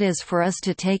 and it is for us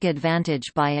to take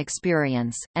advantage by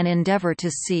experience, and endeavor to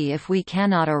see if we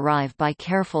cannot arrive by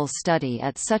careful study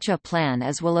at such a plan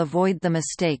as will avoid the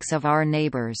mistakes of our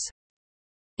neighbors.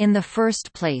 In the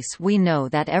first place, we know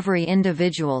that every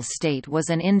individual state was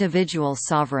an individual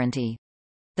sovereignty,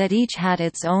 that each had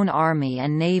its own army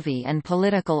and navy and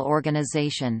political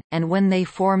organization, and when they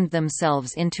formed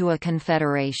themselves into a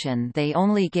confederation they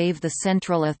only gave the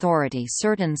central authority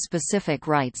certain specific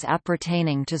rights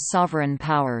appertaining to sovereign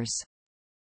powers.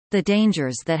 The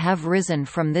dangers that have risen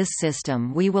from this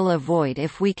system we will avoid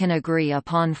if we can agree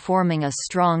upon forming a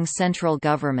strong central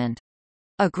government,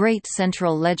 a great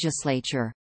central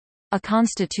legislature, a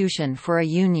constitution for a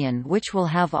union which will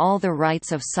have all the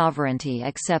rights of sovereignty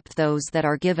except those that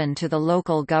are given to the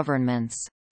local governments.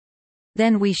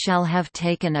 Then we shall have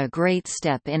taken a great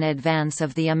step in advance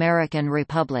of the American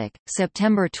Republic."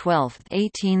 September 12,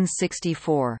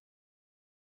 1864.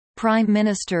 Prime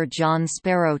Minister John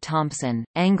Sparrow Thompson,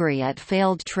 angry at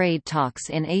failed trade talks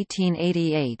in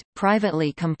 1888,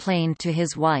 privately complained to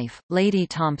his wife, Lady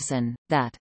Thompson,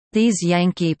 that "these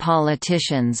Yankee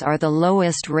politicians are the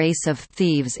lowest race of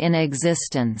thieves in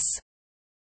existence."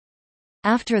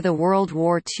 After the World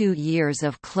War II years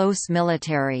of close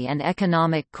military and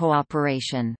economic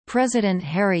cooperation, President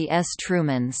Harry S.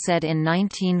 Truman said in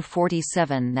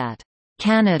 1947 that,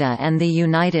 "Canada and the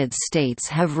United States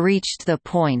have reached the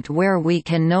point where we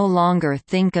can no longer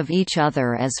think of each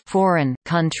other as foreign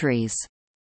countries."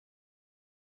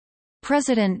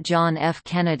 President John F.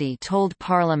 Kennedy told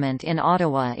Parliament in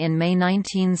Ottawa in May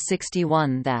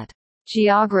 1961 that,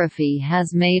 "Geography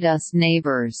has made us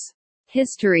neighbors.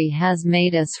 History has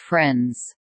made us friends.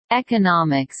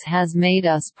 Economics has made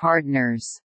us partners.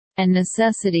 And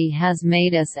necessity has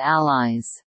made us allies.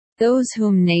 Those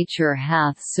whom nature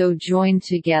hath so joined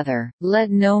together, let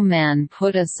no man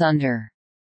put asunder."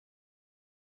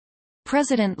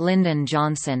 President Lyndon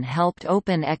Johnson helped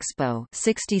open Expo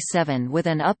 '67 with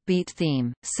an upbeat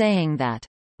theme, saying that,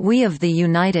 "We of the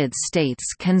United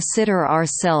States consider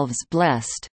ourselves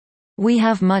blessed. We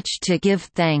have much to give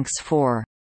thanks for.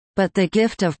 But the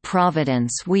gift of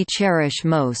Providence we cherish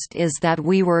most is that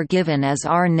we were given as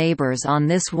our neighbors on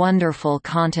this wonderful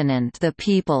continent the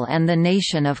people and the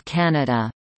nation of Canada."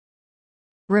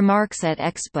 Remarks at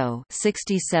Expo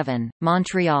 '67,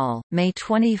 Montreal, May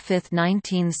 25,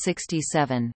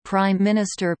 1967. Prime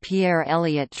Minister Pierre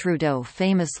Elliott Trudeau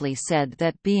famously said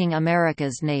that being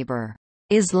America's neighbor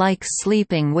is like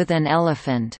sleeping with an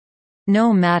elephant.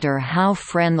 No matter how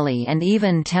friendly and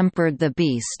even-tempered the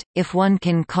beast, if one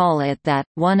can call it that,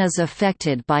 one is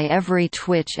affected by every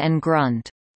twitch and grunt.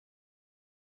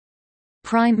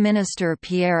 Prime Minister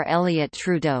Pierre Elliott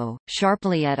Trudeau,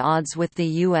 sharply at odds with the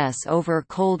U.S. over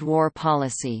Cold War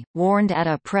policy, warned at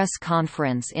a press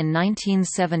conference in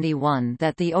 1971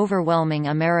 that the overwhelming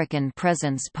American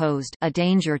presence posed a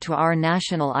danger to our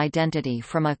national identity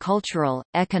from a cultural,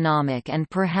 economic and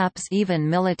perhaps even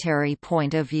military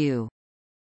point of view.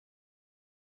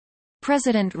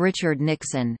 President Richard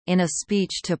Nixon, in a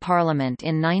speech to Parliament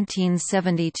in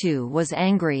 1972, was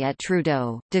angry at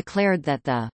Trudeau, declared that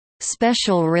the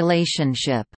special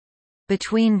relationship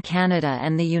between Canada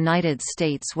and the United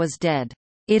States was dead.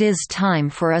 "It is time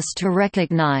for us to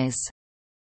recognize,"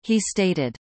 he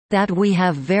stated, "that we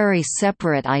have very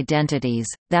separate identities,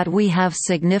 that we have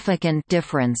significant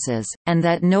differences, and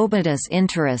that nobody's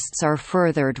interests are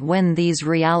furthered when these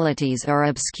realities are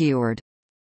obscured."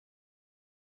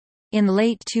 In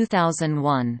late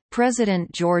 2001,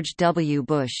 President George W.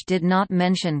 Bush did not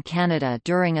mention Canada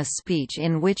during a speech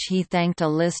in which he thanked a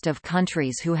list of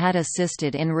countries who had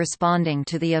assisted in responding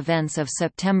to the events of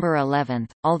September 11,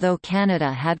 although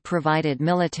Canada had provided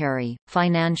military,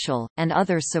 financial, and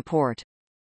other support.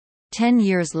 10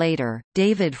 years later,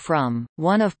 David Frum,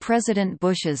 one of President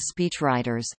Bush's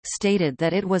speechwriters, stated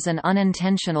that it was an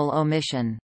unintentional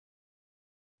omission.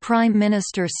 Prime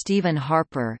Minister Stephen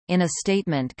Harper, in a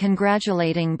statement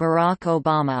congratulating Barack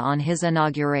Obama on his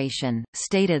inauguration,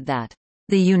 stated that,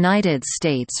 "The United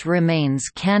States remains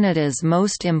Canada's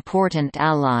most important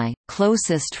ally,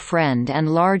 closest friend and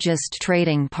largest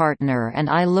trading partner, and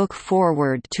I look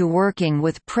forward to working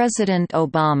with President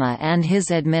Obama and his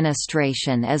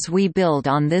administration as we build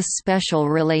on this special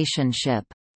relationship."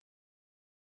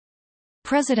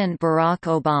 President Barack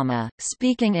Obama,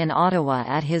 speaking in Ottawa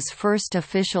at his first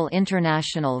official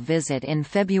international visit in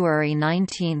February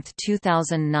 19,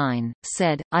 2009,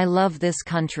 said, "I love this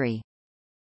country.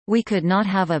 We could not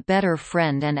have a better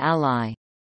friend and ally."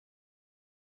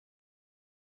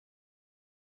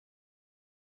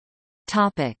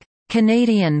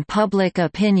 Canadian public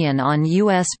opinion on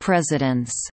U.S.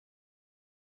 presidents.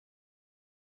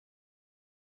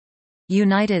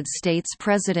 United States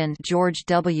President George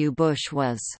W. Bush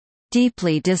was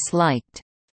 "deeply disliked"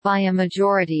 by a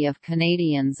majority of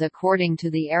Canadians according to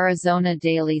the Arizona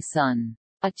Daily Sun.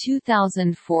 A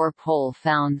 2004 poll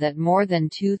found that more than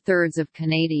two-thirds of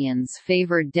Canadians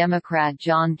favoured Democrat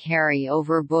John Kerry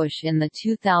over Bush in the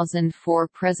 2004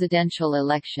 presidential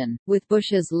election, with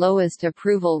Bush's lowest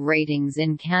approval ratings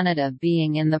in Canada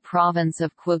being in the province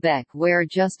of Quebec, where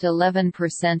just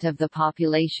 11% of the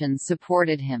population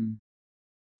supported him.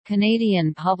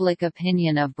 Canadian public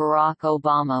opinion of Barack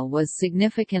Obama was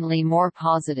significantly more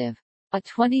positive. A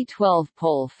 2012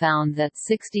 poll found that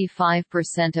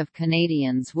 65% of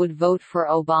Canadians would vote for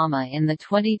Obama in the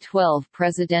 2012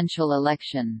 presidential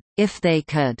election, if they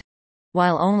could,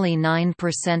 while only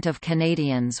 9% of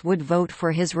Canadians would vote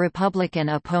for his Republican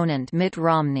opponent Mitt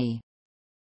Romney.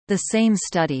 The same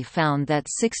study found that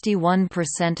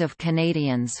 61% of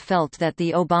Canadians felt that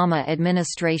the Obama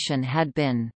administration had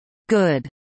been good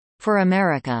for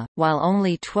America, while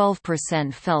only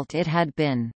 12% felt it had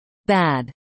been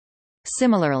bad.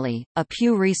 Similarly, a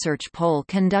Pew Research poll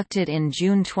conducted in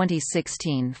June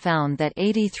 2016 found that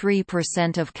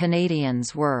 83% of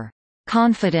Canadians were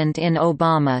confident in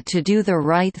Obama to do the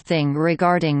right thing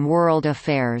regarding world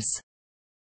affairs.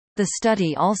 The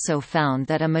study also found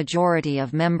that a majority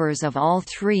of members of all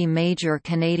three major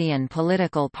Canadian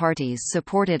political parties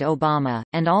supported Obama,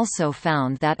 and also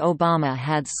found that Obama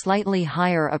had slightly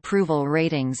higher approval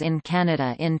ratings in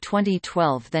Canada in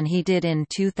 2012 than he did in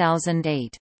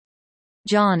 2008.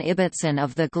 John Ibbotson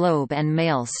of the Globe and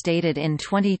Mail stated in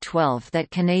 2012 that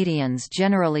Canadians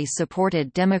generally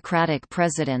supported Democratic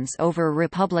presidents over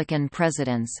Republican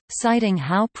presidents, citing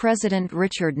how President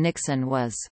Richard Nixon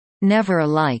was never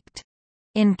liked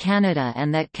in Canada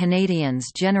and that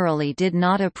Canadians generally did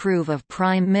not approve of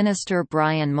Prime Minister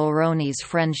Brian Mulroney's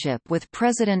friendship with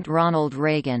President Ronald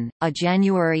Reagan. A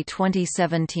January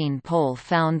 2017 poll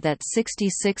found that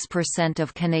 66%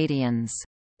 of Canadians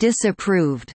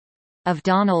disapproved of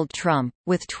Donald Trump,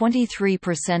 with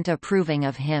 23% approving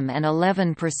of him and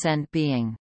 11%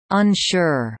 being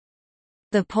unsure.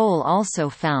 The poll also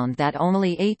found that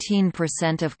only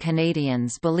 18% of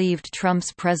Canadians believed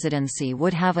Trump's presidency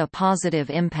would have a positive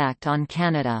impact on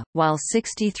Canada, while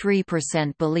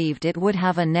 63% believed it would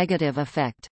have a negative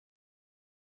effect.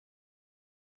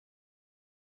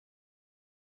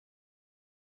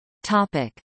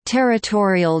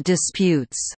 Territorial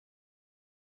disputes.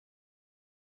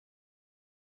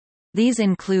 These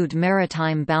include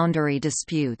maritime boundary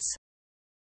disputes,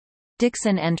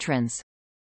 Dixon Entrance,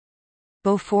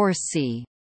 Beaufort Sea,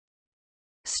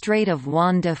 Strait of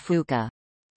Juan de Fuca,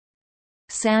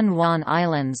 San Juan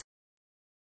Islands,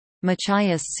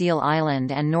 Machias Seal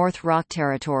Island and North Rock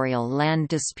territorial land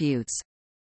disputes,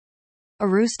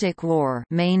 Aroostook War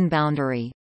main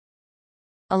boundary,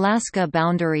 Alaska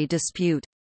boundary dispute,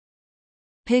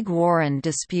 Pig Warren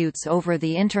disputes over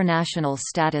the international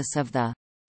status of the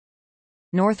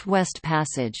Northwest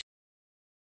Passage,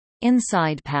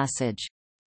 Inside Passage.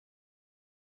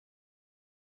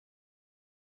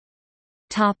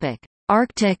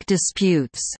 Arctic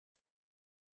disputes.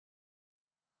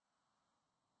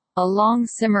 A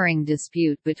long-simmering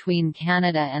dispute between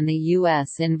Canada and the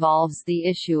U.S. involves the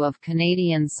issue of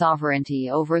Canadian sovereignty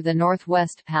over the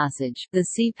Northwest Passage, the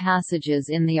sea passages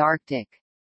in the Arctic.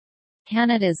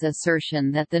 Canada's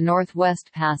assertion that the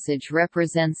Northwest Passage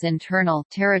represents internal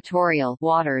territorial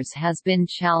waters has been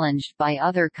challenged by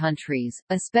other countries,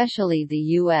 especially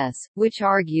the U.S., which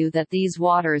argue that these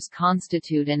waters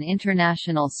constitute an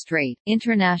international strait,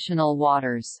 international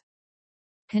waters.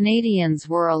 Canadians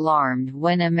were alarmed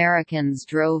when Americans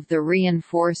drove the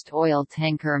reinforced oil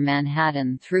tanker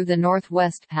Manhattan through the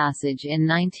Northwest Passage in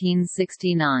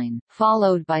 1969,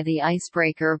 followed by the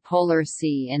icebreaker Polar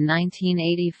Sea in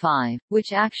 1985,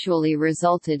 which actually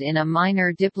resulted in a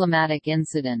minor diplomatic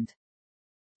incident.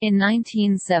 In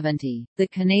 1970, the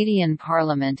Canadian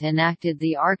Parliament enacted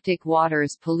the Arctic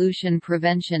Waters Pollution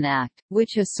Prevention Act,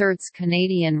 which asserts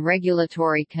Canadian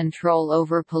regulatory control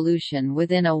over pollution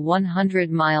within a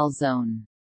 100-mile zone.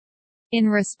 In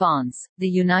response, the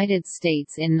United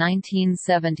States in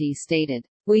 1970 stated,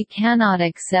 "We cannot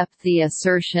accept the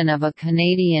assertion of a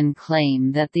Canadian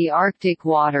claim that the Arctic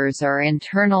waters are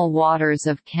internal waters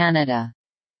of Canada.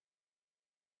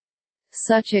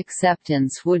 Such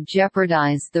acceptance would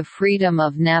jeopardize the freedom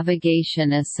of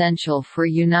navigation essential for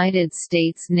United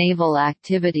States naval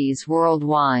activities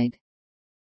worldwide."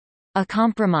 A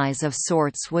compromise of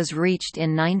sorts was reached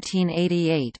in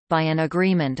 1988, by an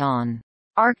agreement on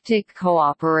Arctic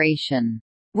cooperation,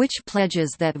 which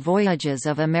pledges that voyages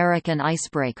of American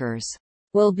icebreakers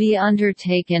will be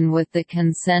undertaken with the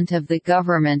consent of the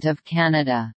Government of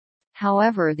Canada.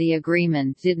 However, the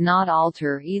agreement did not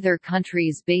alter either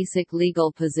country's basic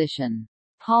legal position.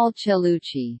 Paul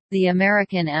Cellucci, the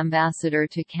American ambassador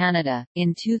to Canada,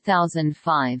 in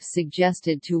 2005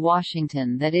 suggested to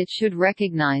Washington that it should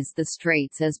recognize the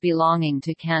straits as belonging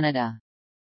to Canada.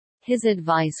 His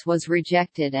advice was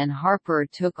rejected and Harper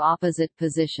took opposite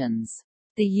positions.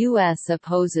 The U.S.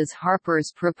 opposes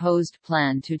Harper's proposed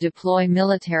plan to deploy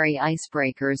military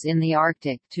icebreakers in the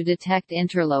Arctic to detect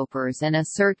interlopers and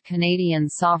assert Canadian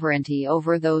sovereignty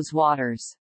over those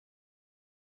waters.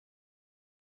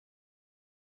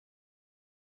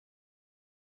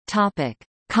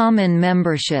 Common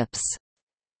memberships.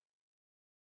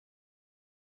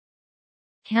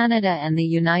 Canada and the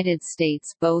United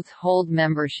States both hold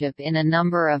membership in a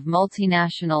number of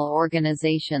multinational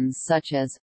organizations such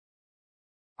as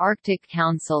Arctic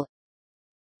Council,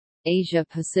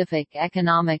 Asia-Pacific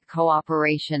Economic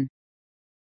Cooperation,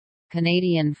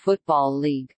 Canadian Football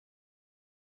League,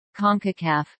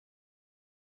 CONCACAF,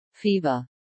 FIBA,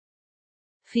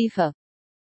 FIFA,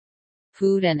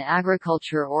 Food and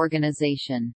Agriculture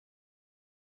Organization,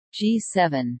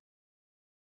 G7,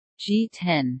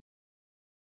 G10,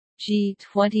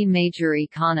 G20 Major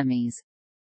economies,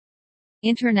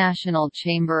 International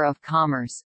Chamber of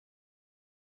Commerce,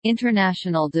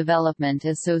 International Development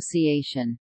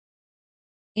Association,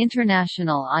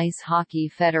 International Ice Hockey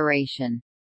Federation,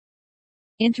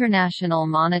 International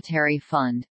Monetary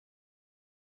Fund,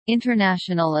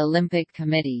 International Olympic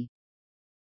Committee,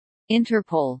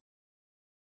 Interpol,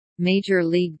 Major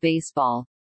League Baseball,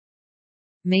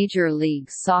 Major League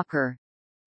Soccer,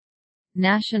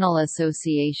 National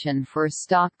Association for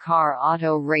Stock Car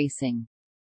Auto Racing,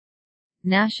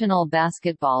 National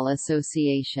Basketball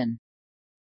Association,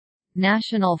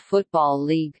 National Football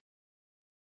League,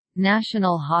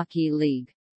 National Hockey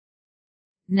League,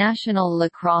 National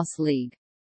Lacrosse League,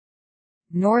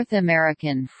 North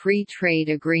American Free Trade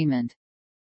Agreement,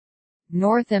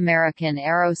 North American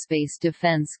Aerospace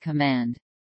Defense Command,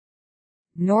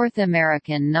 North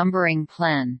American Numbering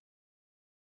Plan,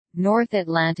 North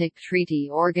Atlantic Treaty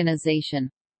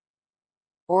Organization,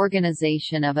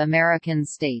 Organization of American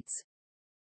States,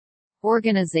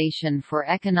 Organization for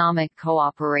Economic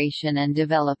Cooperation and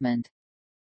Development,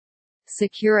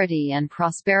 Security and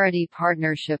Prosperity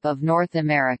Partnership of North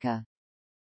America,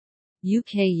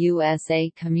 UK-USA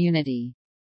Community,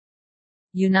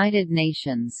 United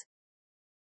Nations,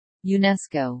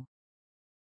 UNESCO,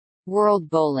 World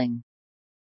Bowling,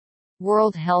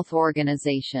 World Health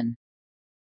Organization,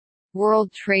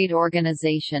 World Trade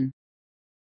Organization,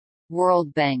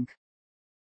 World Bank,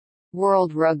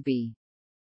 World Rugby.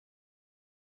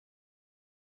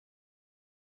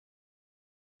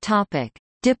 Topic: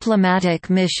 Diplomatic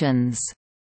missions.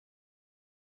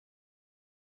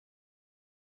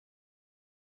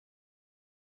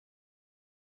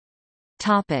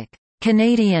 Topic: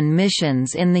 Canadian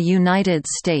missions in the United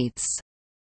States.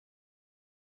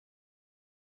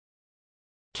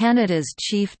 Canada's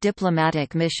chief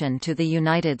diplomatic mission to the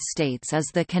United States is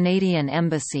the Canadian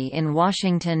Embassy in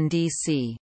Washington,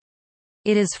 D.C.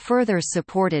 It is further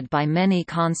supported by many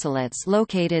consulates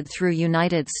located through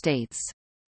United States.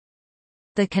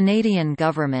 The Canadian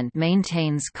government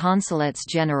maintains consulates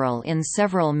general in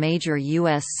several major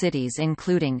U.S. cities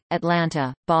including,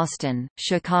 Atlanta, Boston,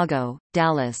 Chicago,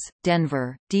 Dallas,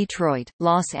 Denver, Detroit,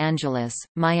 Los Angeles,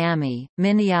 Miami,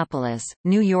 Minneapolis,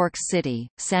 New York City,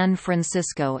 San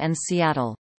Francisco and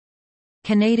Seattle.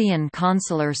 Canadian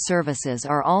consular services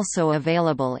are also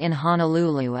available in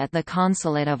Honolulu at the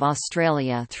Consulate of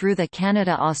Australia through the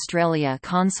Canada-Australia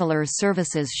Consular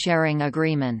Services Sharing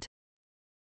Agreement.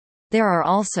 There are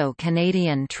also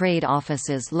Canadian trade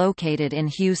offices located in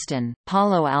Houston,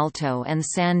 Palo Alto and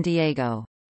San Diego.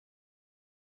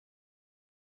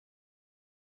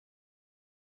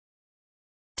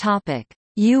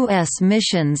 U.S.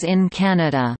 missions in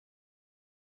Canada.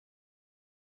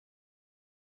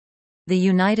 The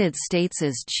United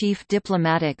States' chief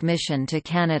diplomatic mission to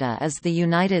Canada is the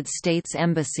United States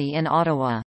Embassy in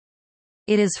Ottawa.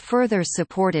 It is further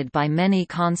supported by many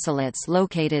consulates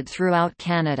located throughout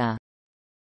Canada.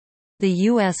 The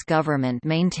U.S. government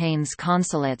maintains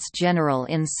consulates general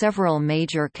in several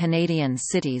major Canadian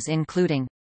cities including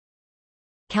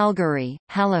Calgary,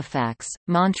 Halifax,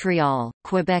 Montreal,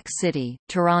 Quebec City,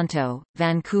 Toronto,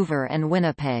 Vancouver and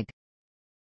Winnipeg.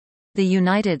 The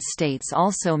United States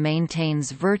also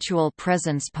maintains virtual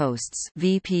presence posts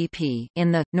 (VPP)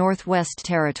 in the Northwest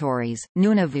Territories,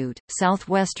 Nunavut,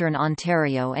 southwestern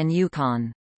Ontario and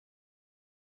Yukon.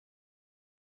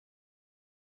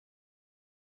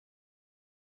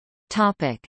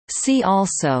 Topic: See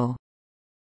also: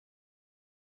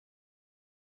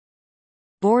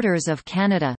 Borders of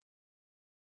Canada,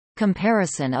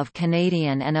 Comparison of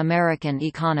Canadian and American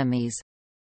economies,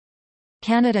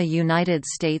 Canada–United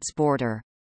States border,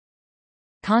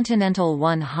 Continental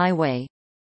One Highway,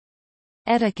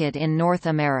 Etiquette in North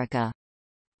America,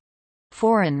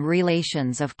 Foreign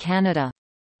relations of Canada,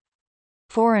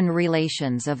 Foreign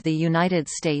relations of the United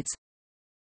States,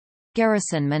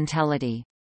 Garrison mentality,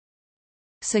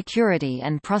 Security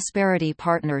and Prosperity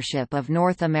Partnership of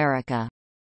North America,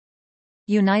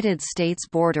 United States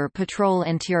Border Patrol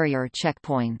interior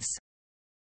checkpoints.